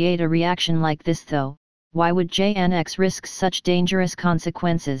to create a reaction like this though. Why would XIII risk such dangerous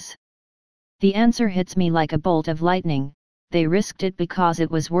consequences? The answer hits me like a bolt of lightning. They risked it because it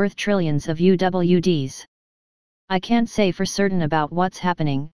was worth trillions of UWDs. I can't say for certain about what's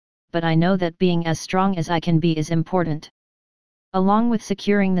happening, but I know that being as strong as I can be is important. Along with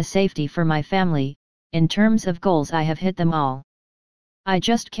securing the safety for my family, in terms of goals I have hit them all. I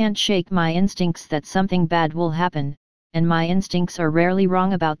just can't shake my instincts that something bad will happen, and my instincts are rarely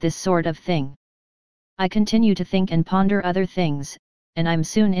wrong about this sort of thing. I continue to think and ponder other things, and I'm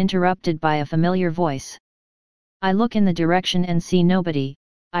soon interrupted by a familiar voice. I look in the direction and see nobody.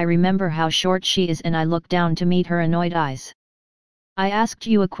 I remember how short she is and I look down to meet her annoyed eyes. I asked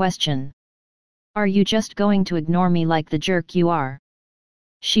you a question. Are you just going to ignore me like the jerk you are?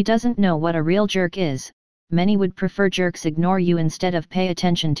 She doesn't know what a real jerk is. Many would prefer jerks ignore you instead of pay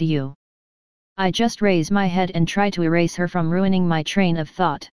attention to you. I just raise my head and try to erase her from ruining my train of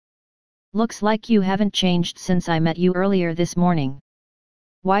thought. Looks like you haven't changed since I met you earlier this morning.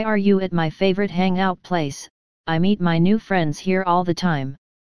 Why are you at my favorite hangout place? I meet my new friends here all the time.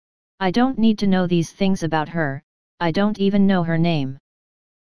 I don't need to know these things about her. I don't even know her name.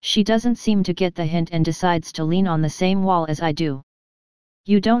 She doesn't seem to get the hint and decides to lean on the same wall as I do.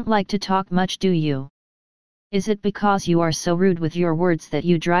 You don't like to talk much, do you? Is it because you are so rude with your words that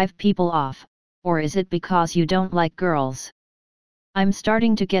you drive people off, or is it because you don't like girls? I'm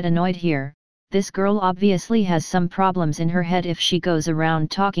starting to get annoyed here. This girl obviously has some problems in her head if she goes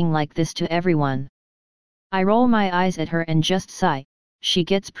around talking like this to everyone. I roll my eyes at her and just sigh. She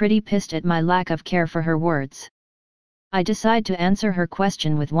gets pretty pissed at my lack of care for her words. I decide to answer her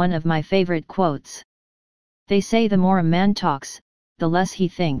question with one of my favorite quotes. They say the more a man talks, the less he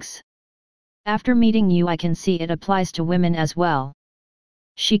thinks. After meeting you, I can see it applies to women as well.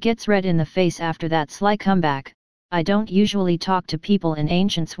 She gets red in the face after that sly comeback. I don't usually talk to people in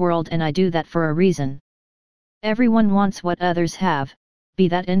Ancient's world, and I do that for a reason. Everyone wants what others have, be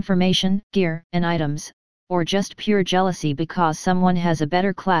that information, gear, and items, or just pure jealousy because someone has a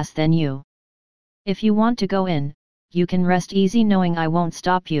better class than you. If you want to go in, you can rest easy knowing I won't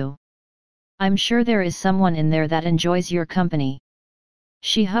stop you. I'm sure there is someone in there that enjoys your company.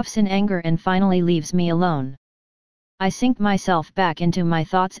 She huffs in anger and finally leaves me alone. I sink myself back into my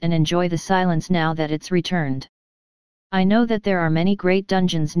thoughts and enjoy the silence now that it's returned. I know that there are many great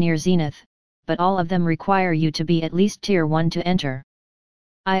dungeons near Zenith, but all of them require you to be at least tier 1 to enter.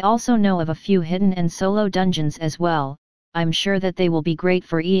 I also know of a few hidden and solo dungeons as well. I'm sure that they will be great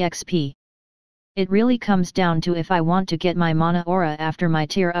for EXP. It really comes down to if I want to get my mana aura after my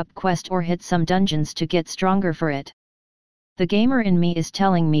tier up quest or hit some dungeons to get stronger for it. The gamer in me is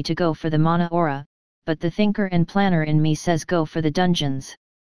telling me to go for the mana aura, but the thinker and planner in me says go for the dungeons.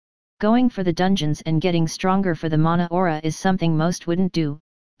 Going for the dungeons and getting stronger for the mana aura is something most wouldn't do,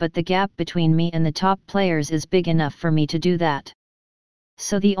 but the gap between me and the top players is big enough for me to do that.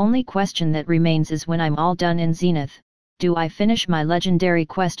 So the only question that remains is when I'm all done in Zenith, do I finish my legendary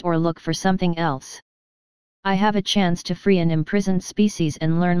quest or look for something else? I have a chance to free an imprisoned species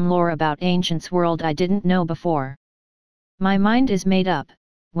and learn lore about Ancient's world I didn't know before. My mind is made up.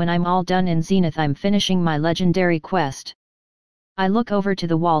 When I'm all done in Zenith, I'm finishing my legendary quest. I look over to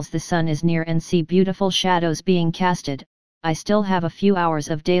the walls, the sun is near, and see beautiful shadows being casted. I still have a few hours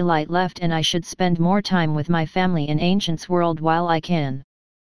of daylight left and I should spend more time with my family in Ancient's world while I can.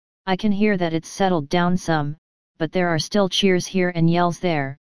 I can hear that it's settled down some, but there are still cheers here and yells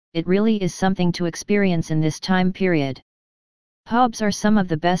there. It really is something to experience in this time period. Pubs are some of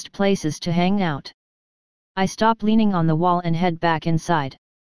the best places to hang out. I stop leaning on the wall and head back inside.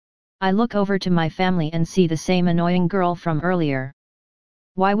 I look over to my family and see the same annoying girl from earlier.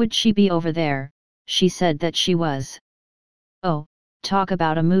 Why would she be over there? She said that she was. Oh, talk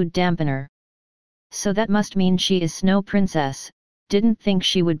about a mood dampener. So that must mean she is Snow Princess. Didn't think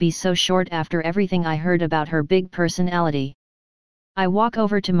she would be so short after everything I heard about her big personality. I walk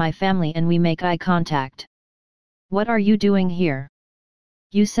over to my family and we make eye contact. What are you doing here?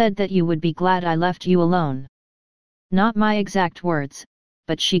 You said that you would be glad I left you alone. Not my exact words,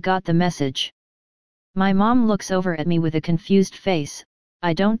 but she got the message. My mom looks over at me with a confused face.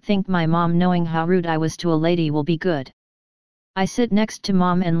 I don't think my mom knowing how rude I was to a lady will be good. I sit next to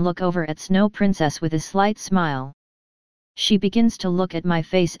mom and look over at Snow Princess with a slight smile. She begins to look at my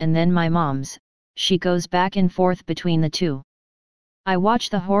face and then my mom's. She goes back and forth between the two. I watch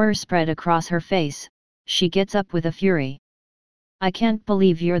the horror spread across her face. She gets up with a fury. I can't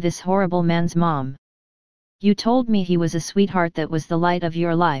believe you're this horrible man's mom. You told me he was a sweetheart that was the light of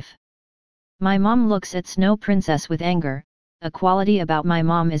your life. My mom looks at Snow Princess with anger. A quality about my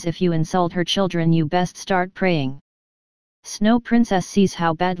mom is if you insult her children you best start praying. Snow Princess sees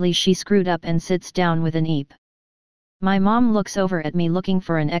how badly she screwed up and sits down with an eep. My mom looks over at me looking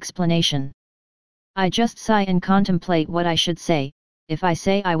for an explanation. I just sigh and contemplate what I should say. If I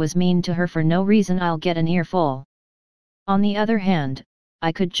say I was mean to her for no reason I'll get an earful. On the other hand,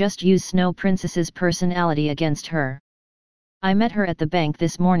 I could just use Snow Princess's personality against her. I met her at the bank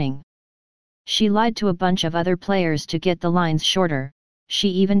this morning. She lied to a bunch of other players to get the lines shorter. She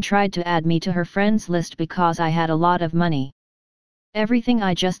even tried to add me to her friends list because I had a lot of money. Everything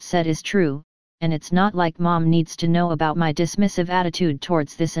I just said is true, and it's not like mom needs to know about my dismissive attitude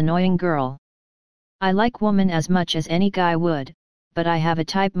towards this annoying girl. I like women as much as any guy would, but I have a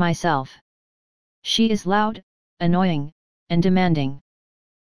type myself. She is loud, annoying, and demanding.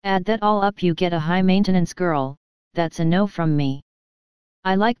 Add that all up you get a high-maintenance girl. That's a no from me.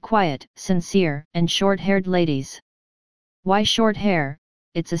 I like quiet, sincere, and short-haired ladies. Why short hair?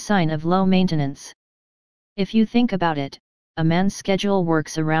 It's a sign of low maintenance. If you think about it, a man's schedule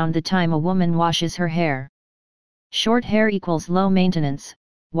works around the time a woman washes her hair. Short hair equals low maintenance.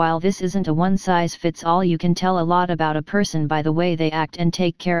 While this isn't a one-size-fits-all, you can tell a lot about a person by the way they act and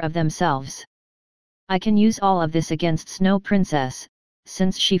take care of themselves. I can use all of this against Snow Princess,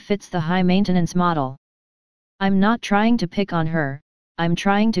 since she fits the high-maintenance model. I'm not trying to pick on her, I'm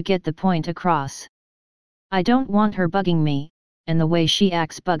trying to get the point across. I don't want her bugging me, and the way she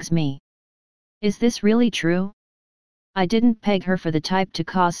acts bugs me. Is this really true? I didn't peg her for the type to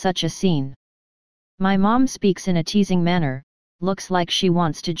cause such a scene. My mom speaks in a teasing manner, looks like she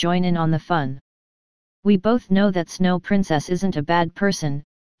wants to join in on the fun. We both know that Snow Princess isn't a bad person,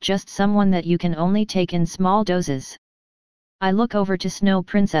 just someone that you can only take in small doses. I look over to Snow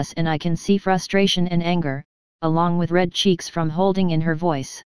Princess and I can see frustration and anger, along with red cheeks from holding in her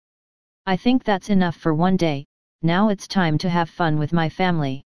voice. I think that's enough for one day. Now it's time to have fun with my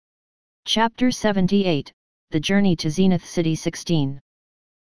family. Chapter 78, The Journey to Zenith City 16.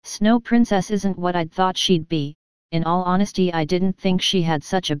 Snow Princess isn't what I'd thought she'd be. In all honesty, I didn't think she had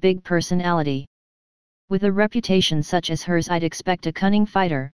such a big personality. With a reputation such as hers, I'd expect a cunning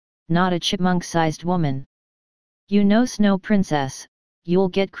fighter, not a chipmunk-sized woman. You know, Snow Princess, you'll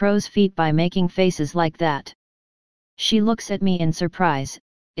get crow's feet by making faces like that. She looks at me in surprise.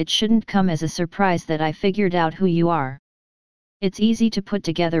 It shouldn't come as a surprise that I figured out who you are. It's easy to put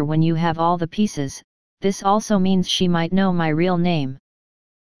together when you have all the pieces. This also means she might know my real name.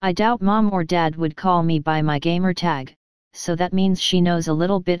 I doubt mom or dad would call me by my gamer tag, so that means she knows a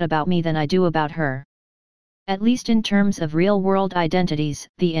little bit about me than I do about her. At least in terms of real-world identities,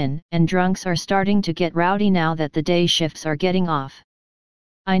 the inn and drunks are starting to get rowdy now that the day shifts are getting off.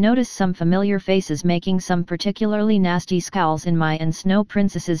 I notice some familiar faces making some particularly nasty scowls in my and Snow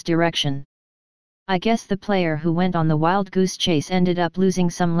Princess's direction. I guess the player who went on the wild goose chase ended up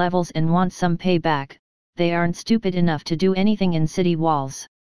losing some levels and wants some payback. They aren't stupid enough to do anything in city walls.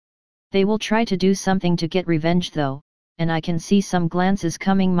 They will try to do something to get revenge though, and I can see some glances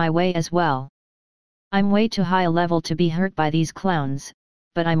coming my way as well. I'm way too high a level to be hurt by these clowns,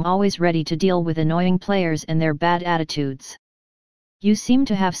 but I'm always ready to deal with annoying players and their bad attitudes. You seem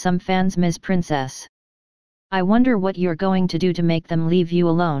to have some fans, Ms. Princess. I wonder what you're going to do to make them leave you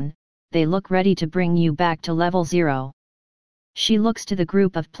alone. They look ready to bring you back to level 0. She looks to the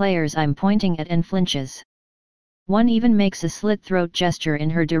group of players I'm pointing at and flinches. One even makes a slit-throat gesture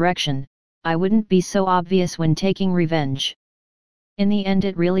in her direction. I wouldn't be so obvious when taking revenge. In the end,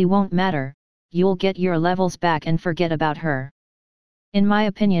 it really won't matter. You'll get your levels back and forget about her. In my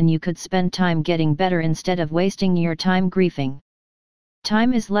opinion, you could spend time getting better instead of wasting your time griefing.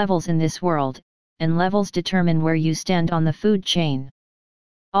 Time is levels in this world, and levels determine where you stand on the food chain.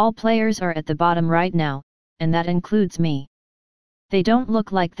 All players are at the bottom right now, and that includes me. They don't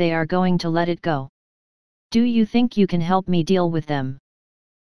look like they are going to let it go. Do you think you can help me deal with them?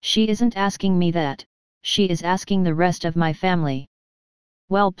 She isn't asking me that, she is asking the rest of my family.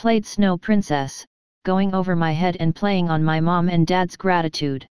 Well played, Snow Princess, going over my head and playing on my mom and dad's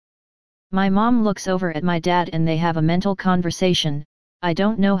gratitude. My mom looks over at my dad and they have a mental conversation. I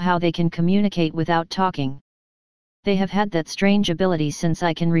don't know how they can communicate without talking. They have had that strange ability since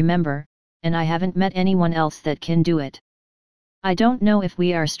I can remember, and I haven't met anyone else that can do it. I don't know if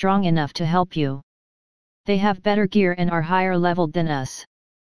we are strong enough to help you. They have better gear and are higher leveled than us.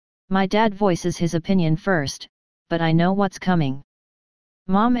 My dad voices his opinion first, but I know what's coming.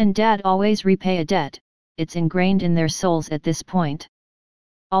 Mom and Dad always repay a debt, it's ingrained in their souls at this point.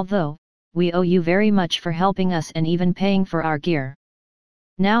 Although, we owe you very much for helping us and even paying for our gear.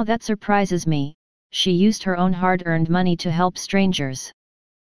 Now that surprises me, she used her own hard-earned money to help strangers.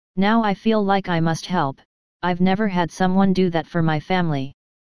 Now I feel like I must help, I've never had someone do that for my family.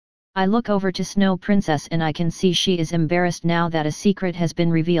 I look over to Snow Princess and I can see she is embarrassed now that a secret has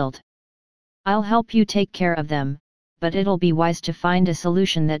been revealed. I'll help you take care of them, but it'll be wise to find a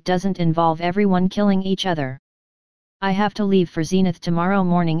solution that doesn't involve everyone killing each other. I have to leave for Zenith tomorrow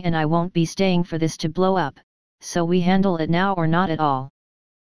morning and I won't be staying for this to blow up, so we handle it now or not at all.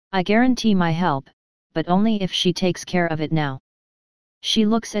 I guarantee my help, but only if she takes care of it now. She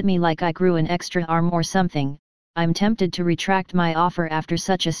looks at me like I grew an extra arm or something. I'm tempted to retract my offer after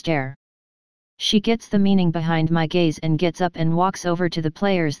such a stare. She gets the meaning behind my gaze and gets up and walks over to the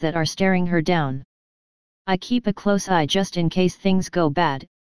players that are staring her down. I keep a close eye just in case things go bad.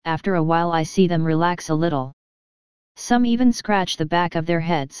 After a while I see them relax a little. Some even scratch the back of their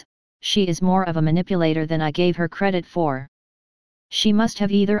heads. She is more of a manipulator than I gave her credit for. She must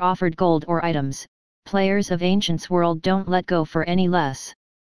have either offered gold or items. Players of Ancient's world don't let go for any less.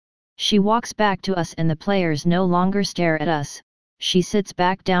 She walks back to us and the players no longer stare at us. She sits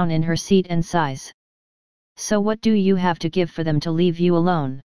back down in her seat and sighs. So what do you have to give for them to leave you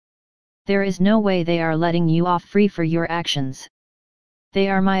alone? There is no way they are letting you off free for your actions. They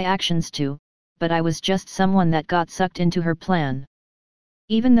are my actions too, but I was just someone that got sucked into her plan.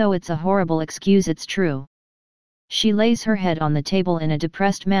 Even though it's a horrible excuse, it's true. She lays her head on the table in a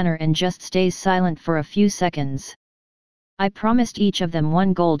depressed manner and just stays silent for a few seconds. I promised each of them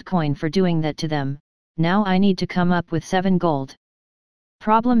 1 gold coin for doing that to them, now I need to come up with 7 gold.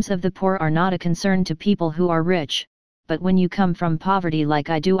 Problems of the poor are not a concern to people who are rich, but when you come from poverty like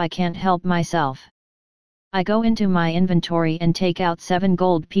I do I can't help myself. I go into my inventory and take out 7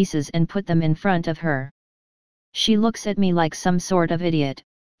 gold pieces and put them in front of her. She looks at me like some sort of idiot.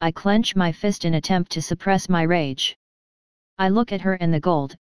 I clench my fist in attempt to suppress my rage. I look at her and the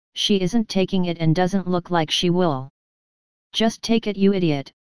gold. She isn't taking it and doesn't look like she will. Just take it, you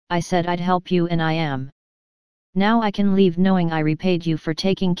idiot. I said I'd help you and I am. Now I can leave knowing I repaid you for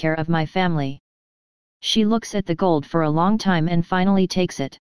taking care of my family. She looks at the gold for a long time and finally takes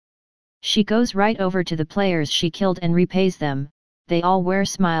it. She goes right over to the players she killed and repays them. They all wear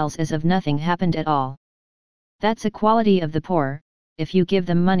smiles as if nothing happened at all. That's a quality of the poor. If you give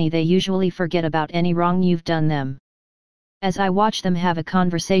them money they usually forget about any wrong you've done them. As I watch them have a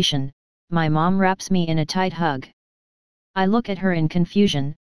conversation, my mom wraps me in a tight hug. I look at her in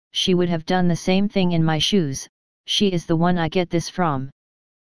confusion. She would have done the same thing in my shoes. She is the one I get this from.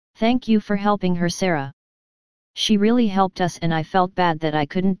 Thank you for helping her, Sarah. She really helped us and I felt bad that I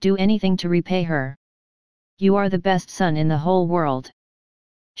couldn't do anything to repay her. You are the best son in the whole world.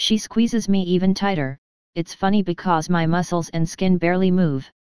 She squeezes me even tighter. It's funny because my muscles and skin barely move.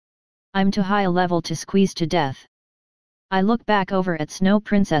 I'm too high a level to squeeze to death. I look back over at Snow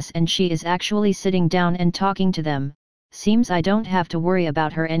Princess and she is actually sitting down and talking to them. Seems I don't have to worry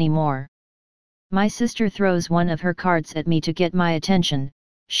about her anymore. My sister throws one of her cards at me to get my attention.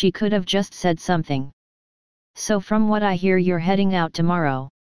 She could have just said something. So from what I hear you're heading out tomorrow.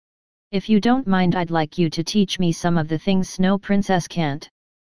 If you don't mind I'd like you to teach me some of the things Snow Princess can't.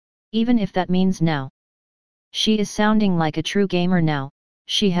 Even if that means now. She is sounding like a true gamer now.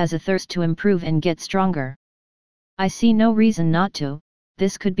 She has a thirst to improve and get stronger. I see no reason not to.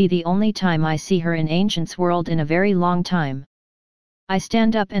 This could be the only time I see her in Ancient's world in a very long time. I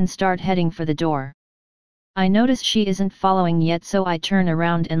stand up and start heading for the door. I notice she isn't following yet, so I turn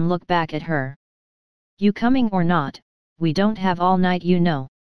around and look back at her. You coming or not? We don't have all night, you know.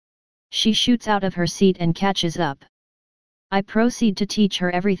 She shoots out of her seat and catches up. I proceed to teach her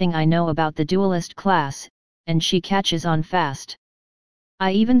everything I know about the duelist class, and she catches on fast.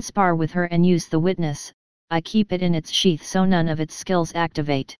 I even spar with her and use the witness. I keep it in its sheath so none of its skills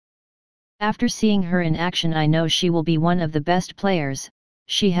activate. After seeing her in action I know she will be one of the best players.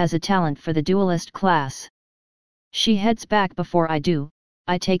 She has a talent for the duelist class. She heads back before I do.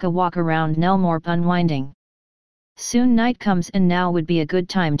 I take a walk around Nelmorp unwinding. Soon night comes and now would be a good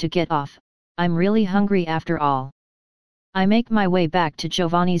time to get off, I'm really hungry after all. I make my way back to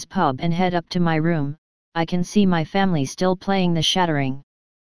Giovanni's pub and head up to my room. I can see my family still playing the shattering.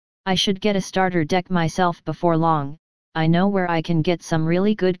 I should get a starter deck myself before long, I know where I can get some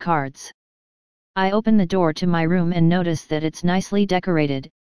really good cards. I open the door to my room and notice that it's nicely decorated,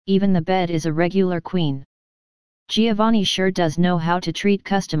 even the bed is a regular queen. Giovanni sure does know how to treat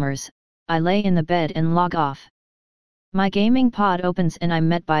customers. I lay in the bed and log off. My gaming pod opens and I'm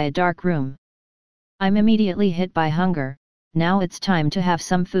met by a dark room. I'm immediately hit by hunger, now it's time to have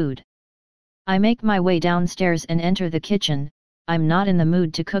some food. I make my way downstairs and enter the kitchen. I'm not in the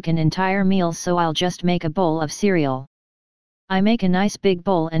mood to cook an entire meal, so I'll just make a bowl of cereal. I make a nice big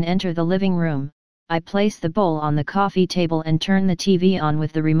bowl and enter the living room. I place the bowl on the coffee table and turn the TV on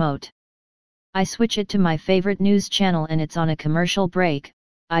with the remote. I switch it to my favorite news channel and it's on a commercial break.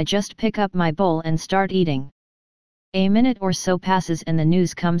 I just pick up my bowl and start eating. A minute or so passes and the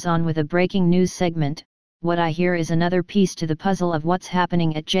news comes on with a breaking news segment. What I hear is another piece to the puzzle of what's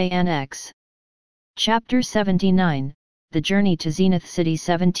happening at XIII. Chapter 79, The Journey to Zenith City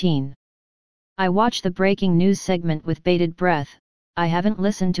 17. I watch the breaking news segment with bated breath. I haven't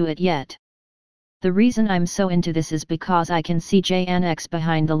listened to it yet. The reason I'm so into this is because I can see XIII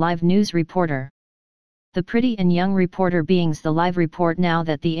behind the live news reporter. The pretty and young reporter beings the live report now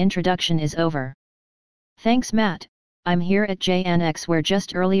that the introduction is over. Thanks, Matt. I'm here at XIII where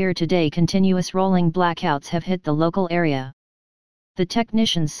just earlier today continuous rolling blackouts have hit the local area. The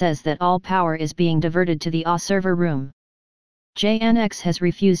technician says that all power is being diverted to the server room. XIII has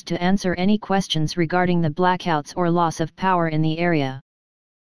refused to answer any questions regarding the blackouts or loss of power in the area.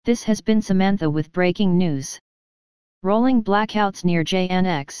 This has been Samantha with breaking news. Rolling blackouts near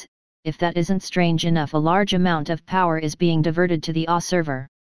XIII. If that isn't strange enough, a large amount of power is being diverted to the server.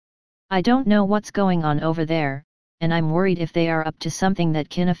 I don't know what's going on over there, and I'm worried if they are up to something that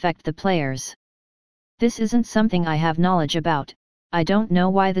can affect the players. This isn't something I have knowledge about. I don't know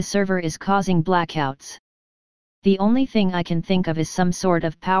why the server is causing blackouts. The only thing I can think of is some sort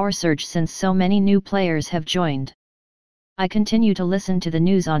of power surge since so many new players have joined. I continue to listen to the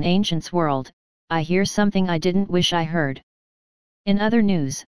news on Ancient's World. I hear something I didn't wish I heard. In other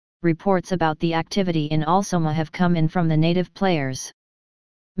news, reports about the activity in Alsoma have come in from the native players.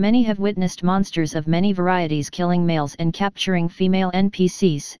 Many have witnessed monsters of many varieties killing males and capturing female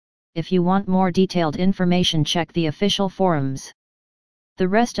NPCs. If you want more detailed information, check the official forums. The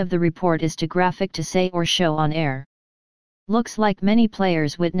rest of the report is too graphic to say or show on air. Looks like many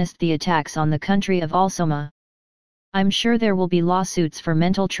players witnessed the attacks on the country of Alsoma. I'm sure there will be lawsuits for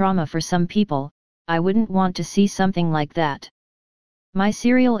mental trauma for some people. I wouldn't want to see something like that. My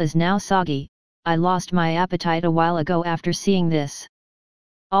cereal is now soggy. I lost my appetite a while ago after seeing this.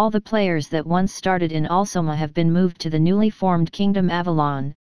 All the players that once started in Alsoma have been moved to the newly formed Kingdom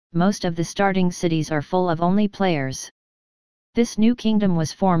Avalon. Most of the starting cities are full of only players. This new kingdom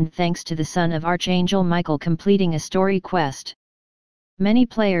was formed thanks to the son of Archangel Michael completing a story quest. Many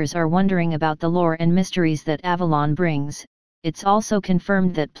players are wondering about the lore and mysteries that Avalon brings. It's also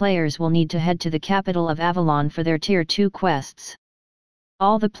confirmed that players will need to head to the capital of Avalon for their Tier 2 quests.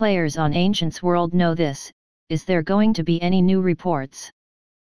 All the players on Ancient's World know this. Is there going to be any new reports?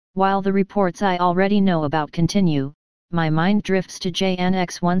 While the reports I already know about continue, my mind drifts to XIII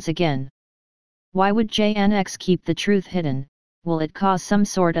once again. Why would XIII keep the truth hidden? Will it cause some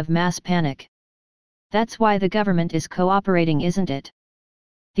sort of mass panic? That's why the government is cooperating, isn't it?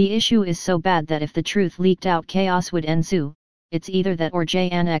 The issue is so bad that if the truth leaked out, chaos would ensue. It's either that or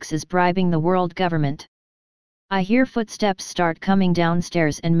XIII is bribing the world government. I hear footsteps start coming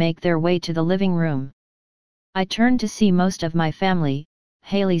downstairs and make their way to the living room. I turn to see most of my family.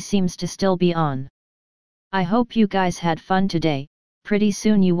 Haley seems to still be on. I hope you guys had fun today. Pretty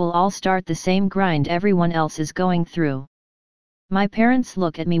soon you will all start the same grind everyone else is going through. My parents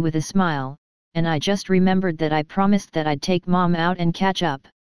look at me with a smile, and I just remembered that I promised that I'd take Mom out and catch up.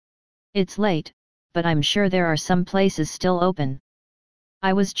 It's late, but I'm sure there are some places still open.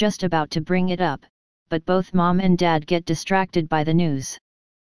 I was just about to bring it up, but both Mom and Dad get distracted by the news.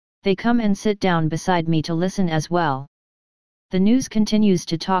 They come and sit down beside me to listen as well. The news continues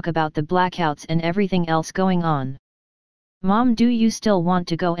to talk about the blackouts and everything else going on. Mom, do you still want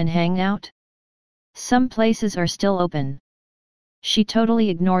to go and hang out? Some places are still open. She totally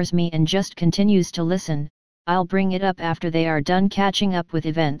ignores me and just continues to listen. I'll bring it up after they are done catching up with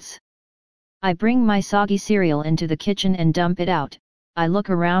events. I bring my soggy cereal into the kitchen and dump it out. I look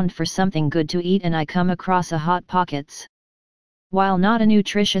around for something good to eat and I come across a Hot Pockets. While not a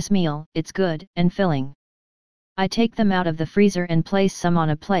nutritious meal, it's good and filling. I take them out of the freezer and place some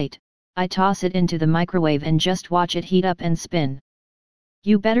on a plate. I toss it into the microwave and just watch it heat up and spin.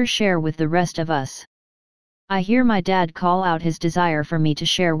 You better share with the rest of us. I hear my dad call out his desire for me to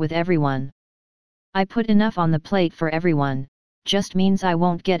share with everyone. I put enough on the plate for everyone, just means I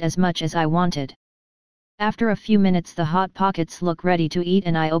won't get as much as I wanted. After a few minutes the Hot Pockets look ready to eat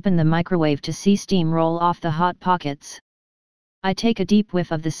and I open the microwave to see steam roll off the Hot Pockets. I take a deep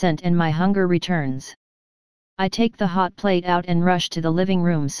whiff of the scent and my hunger returns. I take the hot plate out and rush to the living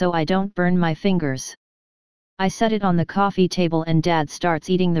room so I don't burn my fingers. I set it on the coffee table and Dad starts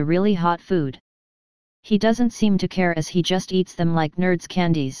eating the really hot food. He doesn't seem to care as he just eats them like nerds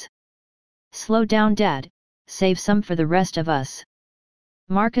candies. Slow down Dad, save some for the rest of us.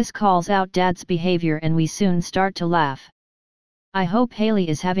 Marcus calls out Dad's behavior and we soon start to laugh. I hope Haley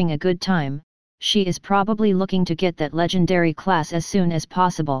is having a good time, she is probably looking to get that legendary class as soon as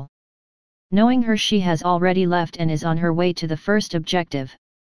possible. Knowing her, she has already left and is on her way to the first objective.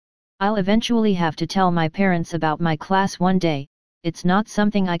 I'll eventually have to tell my parents about my class one day, it's not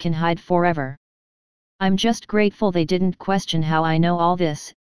something I can hide forever. I'm just grateful they didn't question how I know all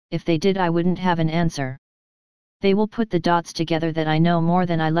this, if they did I wouldn't have an answer. They will put the dots together that I know more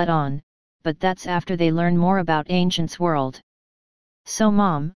than I let on, but that's after they learn more about Ancient's world. So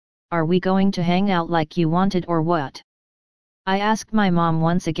Mom, are we going to hang out like you wanted or what? I ask my mom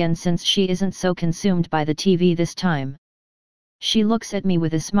once again since she isn't so consumed by the TV this time. She looks at me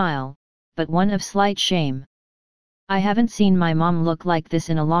with a smile, but one of slight shame. I haven't seen my mom look like this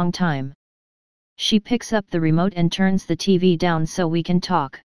in a long time. She picks up the remote and turns the TV down so we can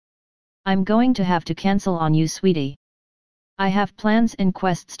talk. I'm going to have to cancel on you, sweetie. I have plans and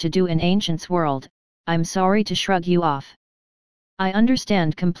quests to do in Ancient's world, I'm sorry to shrug you off. I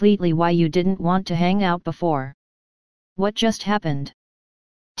understand completely why you didn't want to hang out before. What just happened?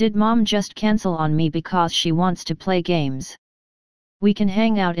 Did Mom just cancel on me because she wants to play games? We can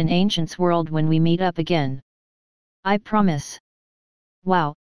hang out in Ancient's world when we meet up again. I promise.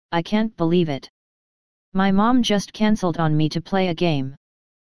 Wow, I can't believe it. My mom just cancelled on me to play a game.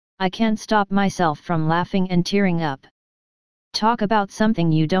 I can't stop myself from laughing and tearing up. Talk about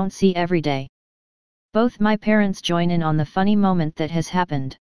something you don't see every day. Both my parents join in on the funny moment that has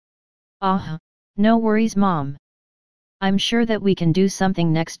happened. No worries, Mom. I'm sure that we can do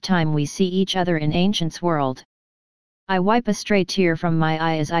something next time we see each other in Ancient's world. I wipe a stray tear from my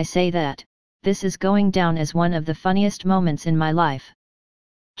eye as I say that. This is going down as one of the funniest moments in my life.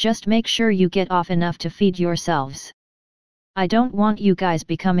 Just make sure you get off enough to feed yourselves. I don't want you guys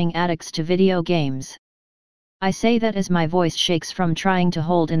becoming addicts to video games. I say that as my voice shakes from trying to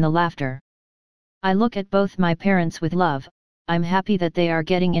hold in the laughter. I look at both my parents with love, I'm happy that they are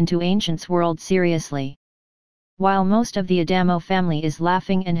getting into Ancient's world seriously. While most of the Adamo family is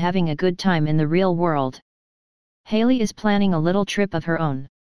laughing and having a good time in the real world. Haley is planning a little trip of her own.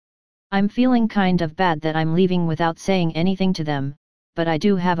 I'm feeling kind of bad that I'm leaving without saying anything to them, but I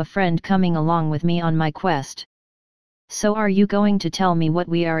do have a friend coming along with me on my quest. So are you going to tell me what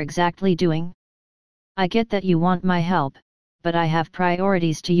we are exactly doing? I get that you want my help, but I have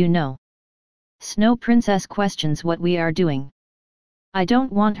priorities to you know. Snow Princess questions what we are doing. I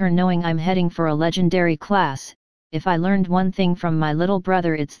don't want her knowing I'm heading for a legendary class. If I learned one thing from my little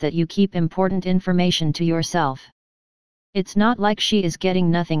brother, it's that you keep important information to yourself. It's not like she is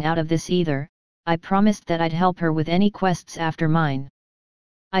getting nothing out of this either. I promised that I'd help her with any quests after mine.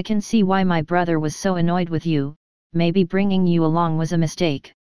 I can see why my brother was so annoyed with you, maybe bringing you along was a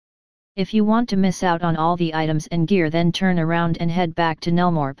mistake. If you want to miss out on all the items and gear, then turn around and head back to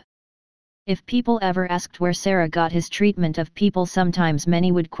Nelmorp. If people ever asked where Sarah got his treatment of people, sometimes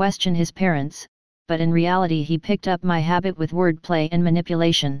many would question his parents, but in reality he picked up my habit with wordplay and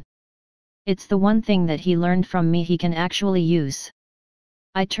manipulation. It's the one thing that he learned from me he can actually use.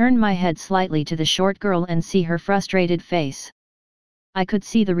 I turn my head slightly to the short girl and see her frustrated face. I could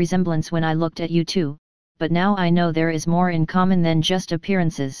see the resemblance when I looked at you too, but now I know there is more in common than just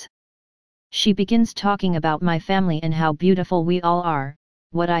appearances. She begins talking about my family and how beautiful we all are.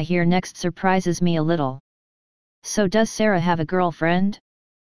 What I hear next surprises me a little. So does Sarah have a girlfriend?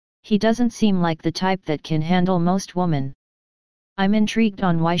 He doesn't seem like the type that can handle most women. I'm intrigued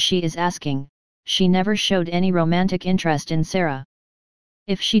on why she is asking. She never showed any romantic interest in Sarah.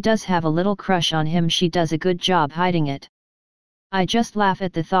 If she does have a little crush on him, she does a good job hiding it. I just laugh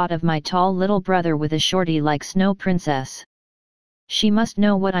at the thought of my tall little brother with a shorty like Snow Princess. She must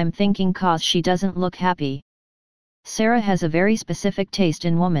know what I'm thinking, cause she doesn't look happy. Sarah has a very specific taste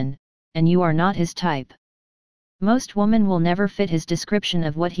in woman, and you are not his type. Most women will never fit his description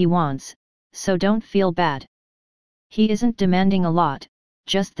of what he wants, so don't feel bad. He isn't demanding a lot,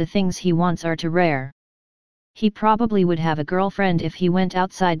 just the things he wants are too rare. He probably would have a girlfriend if he went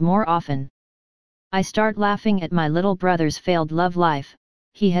outside more often. I start laughing at my little brother's failed love life.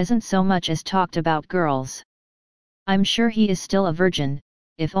 He hasn't so much as talked about girls. I'm sure he is still a virgin,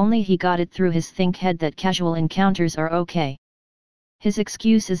 if only he got it through his think head that casual encounters are okay. His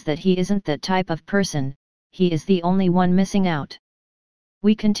excuse is that he isn't that type of person, he is the only one missing out.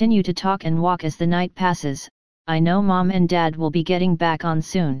 We continue to talk and walk as the night passes. I know Mom and Dad will be getting back on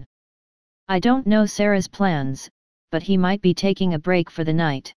soon. I don't know Sarah's plans, but he might be taking a break for the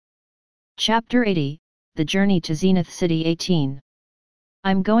night. Chapter 80, The Journey to Zenith City 18.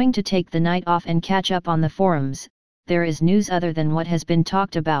 I'm going to take the night off and catch up on the forums. There is news other than what has been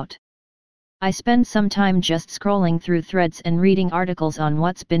talked about. I spend some time just scrolling through threads and reading articles on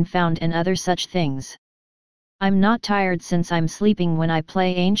what's been found and other such things. I'm not tired since I'm sleeping when I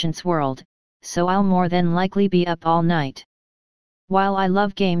play Ancients World, so I'll more than likely be up all night. While I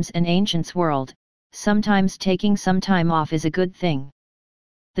love games and Ancients World, sometimes taking some time off is a good thing.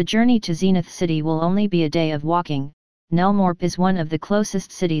 The journey to Zenith City will only be a day of walking. Nelmorp is one of the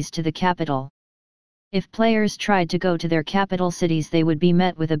closest cities to the capital. If players tried to go to their capital cities, they would be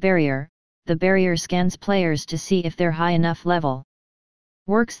met with a barrier. The barrier scans players to see if they're high enough level.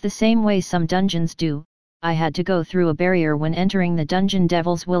 Works the same way some dungeons do. I had to go through a barrier when entering the dungeon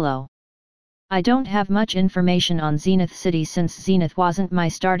Devil's Willow. I don't have much information on Zenith City since Zenith wasn't my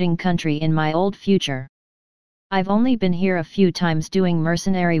starting country in my old future. I've only been here a few times doing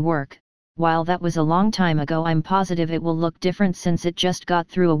mercenary work. While that was a long time ago, I'm positive it will look different since it just got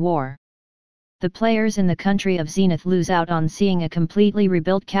through a war. The players in the country of Zenith lose out on seeing a completely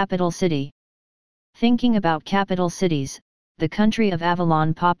rebuilt capital city. Thinking about capital cities, the country of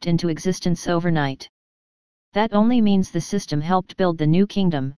Avalon popped into existence overnight. That only means the system helped build the new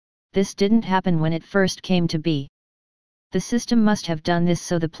kingdom. This didn't happen when it first came to be. The system must have done this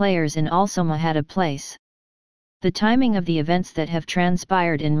so the players in Alsoma had a place. The timing of the events that have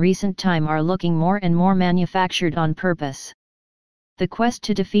transpired in recent time are looking more and more manufactured on purpose. The quest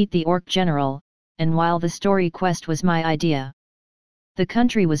to defeat the Orc General, and while the story quest was my idea, the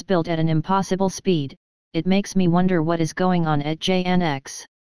country was built at an impossible speed. It makes me wonder what is going on at JNX.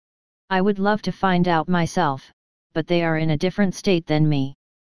 I would love to find out myself, but they are in a different state than me.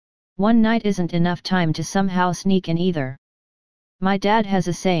 One night isn't enough time to somehow sneak in either. My dad has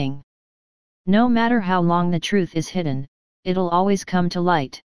a saying. No matter how long the truth is hidden, it'll always come to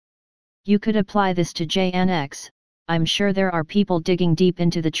light. You could apply this to JNX. I'm sure there are people digging deep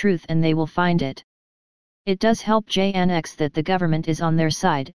into the truth and they will find it. It does help JNX that the government is on their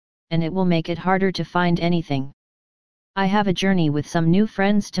side, and it will make it harder to find anything. I have a journey with some new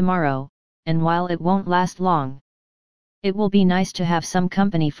friends tomorrow, and while it won't last long, it will be nice to have some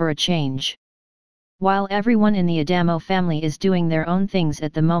company for a change. While everyone in the Adamo family is doing their own things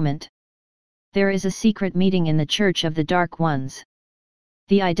at the moment, there is a secret meeting in the Church of the Dark Ones.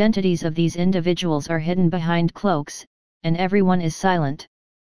 The identities of these individuals are hidden behind cloaks, and everyone is silent.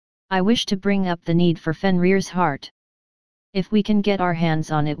 I wish to bring up the need for Fenrir's heart. If we can get our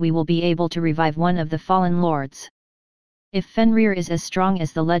hands on it, we will be able to revive one of the fallen lords. If Fenrir is as strong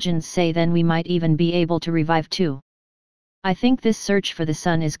as the legends say, then we might even be able to revive two. I think this search for the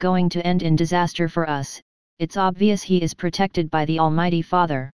sun is going to end in disaster for us. It's obvious he is protected by the Almighty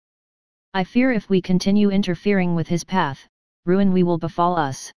Father. I fear if we continue interfering with his path, ruin will befall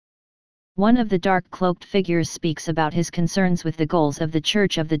us. One of the dark-cloaked figures speaks about his concerns with the goals of the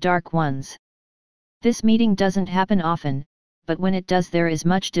Church of the Dark Ones. This meeting doesn't happen often, but when it does there is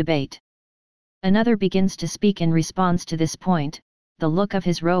much debate. Another begins to speak in response to this point. The look of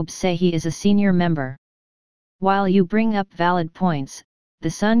his robes say he is a senior member. While you bring up valid points,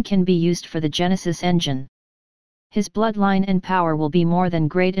 the sun can be used for the Genesis engine. His bloodline and power will be more than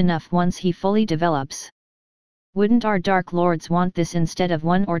great enough once he fully develops. Wouldn't our Dark Lords want this instead of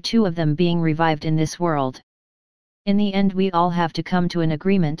one or two of them being revived in this world? In the end we all have to come to an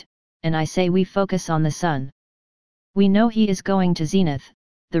agreement, and I say we focus on the sun. We know he is going to Zenith,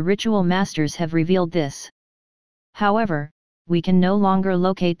 the ritual masters have revealed this. However, we can no longer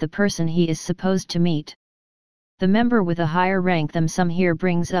locate the person he is supposed to meet. The member with a higher rank than some here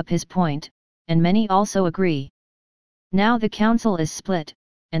brings up his point, and many also agree. Now the council is split,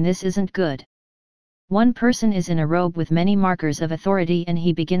 and this isn't good. One person is in a robe with many markers of authority and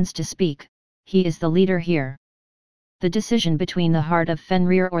he begins to speak. He is the leader here. The decision between the heart of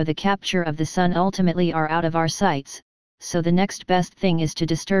Fenrir or the capture of the sun ultimately are out of our sights, so the next best thing is to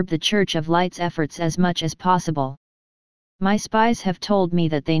disturb the Church of Light's efforts as much as possible. My spies have told me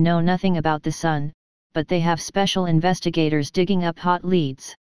that they know nothing about the sun, but they have special investigators digging up hot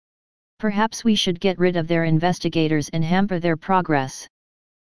leads. Perhaps we should get rid of their investigators and hamper their progress.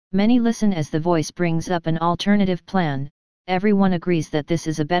 Many listen as the voice brings up an alternative plan. Everyone agrees that this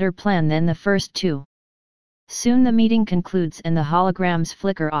is a better plan than the first two. Soon the meeting concludes and the holograms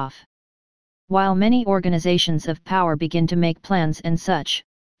flicker off. While many organizations of power begin to make plans and such,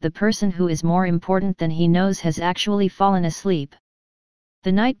 the person who is more important than he knows has actually fallen asleep.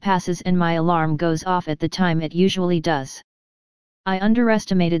 The night passes and my alarm goes off at the time it usually does. I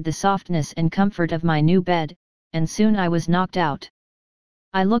underestimated the softness and comfort of my new bed, and soon I was knocked out.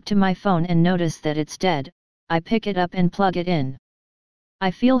 I look to my phone and notice that it's dead. I pick it up and plug it in. I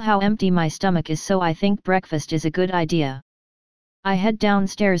feel how empty my stomach is, so I think breakfast is a good idea. I head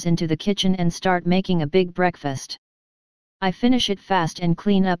downstairs into the kitchen and start making a big breakfast. I finish it fast and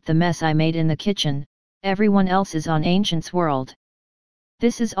clean up the mess I made in the kitchen. Everyone else is on Ancient's world.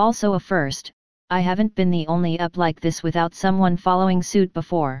 This is also a first. I haven't been the only up like this without someone following suit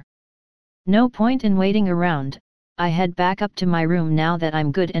before. No point in waiting around. I head back up to my room now that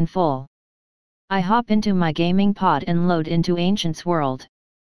I'm good and full. I hop into my gaming pod and load into Ancient's world.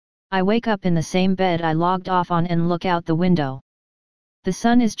 I wake up in the same bed I logged off on and look out the window. The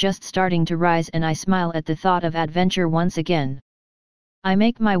sun is just starting to rise and I smile at the thought of adventure once again. I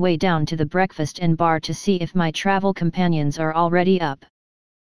make my way down to the breakfast and bar to see if my travel companions are already up.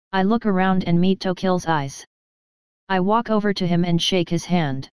 I look around and meet Tokil's eyes. I walk over to him and shake his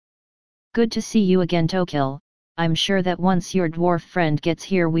hand. Good to see you again, Tokil. I'm sure that once your dwarf friend gets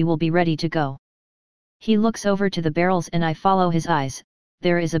here we will be ready to go. He looks over to the barrels and I follow his eyes.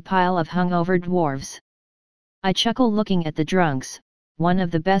 There is a pile of hungover dwarves. I chuckle looking at the drunks. One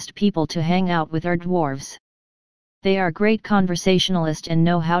of the best people to hang out with are dwarves. They are great conversationalists and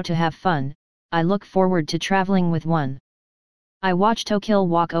know how to have fun. I look forward to traveling with one. I watch Tokil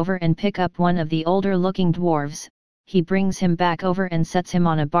walk over and pick up one of the older looking dwarves. He brings him back over and sets him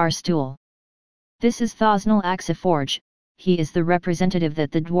on a bar stool. This is Thosnal Axiforge. He is the representative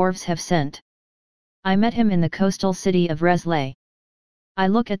that the dwarves have sent. I met him in the coastal city of Reslay. I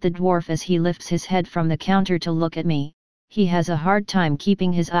look at the dwarf as he lifts his head from the counter to look at me. He has a hard time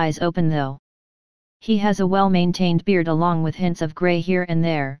keeping his eyes open though. He has a well-maintained beard along with hints of grey here and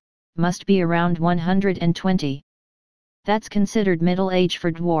there, must be around 120. That's considered middle age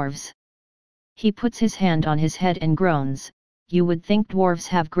for dwarves. He puts his hand on his head and groans. You would think dwarves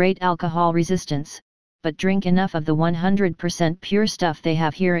have great alcohol resistance, but drink enough of the 100% pure stuff they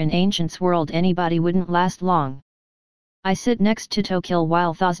have here in Ancient's world anybody wouldn't last long. I sit next to Tokil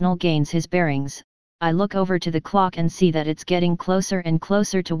while Thosnal gains his bearings. I look over to the clock and see that it's getting closer and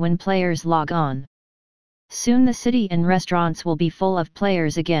closer to when players log on. Soon the city and restaurants will be full of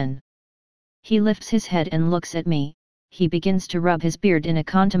players again. He lifts his head and looks at me. He begins to rub his beard in a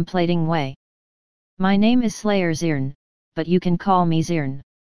contemplating way. My name is Slayer Zirn, but you can call me Zirn.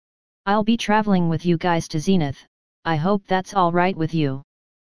 I'll be traveling with you guys to Zenith. I hope that's all right with you.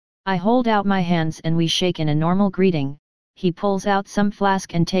 I hold out my hands and we shake in a normal greeting. He pulls out some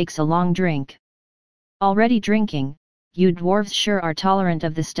flask and takes a long drink. Already drinking? You dwarves sure are tolerant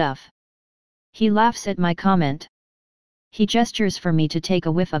of the stuff. He laughs at my comment. He gestures for me to take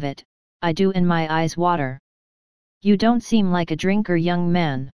a whiff of it. I do and my eyes water. You don't seem like a drinker, young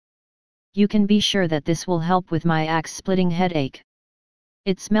man. You can be sure that this will help with my axe-splitting headache.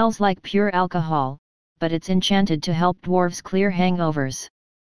 It smells like pure alcohol, but it's enchanted to help dwarves clear hangovers.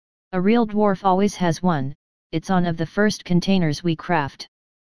 A real dwarf always has one. It's on of the first containers we craft.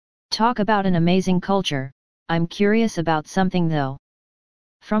 Talk about an amazing culture. I'm curious about something though.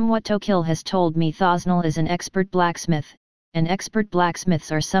 From what Tokil has told me, Thosnal is an expert blacksmith, and expert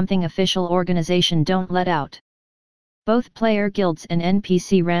blacksmiths are something official organization don't let out. Both player guilds and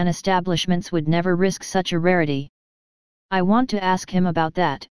NPC ran establishments would never risk such a rarity. I want to ask him about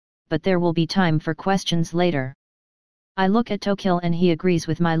that, but there will be time for questions later. I look at Tokil and he agrees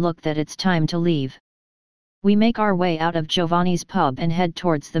with my look that it's time to leave. We make our way out of Giovanni's pub and head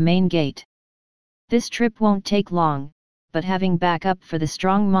towards the main gate. This trip won't take long, but having backup for the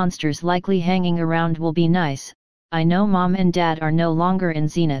strong monsters likely hanging around will be nice. I know Mom and Dad are no longer in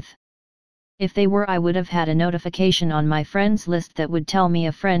Zenith. If they were, I would have had a notification on my friends list that would tell me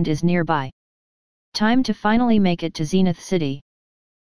a friend is nearby. Time to finally make it to Zenith City.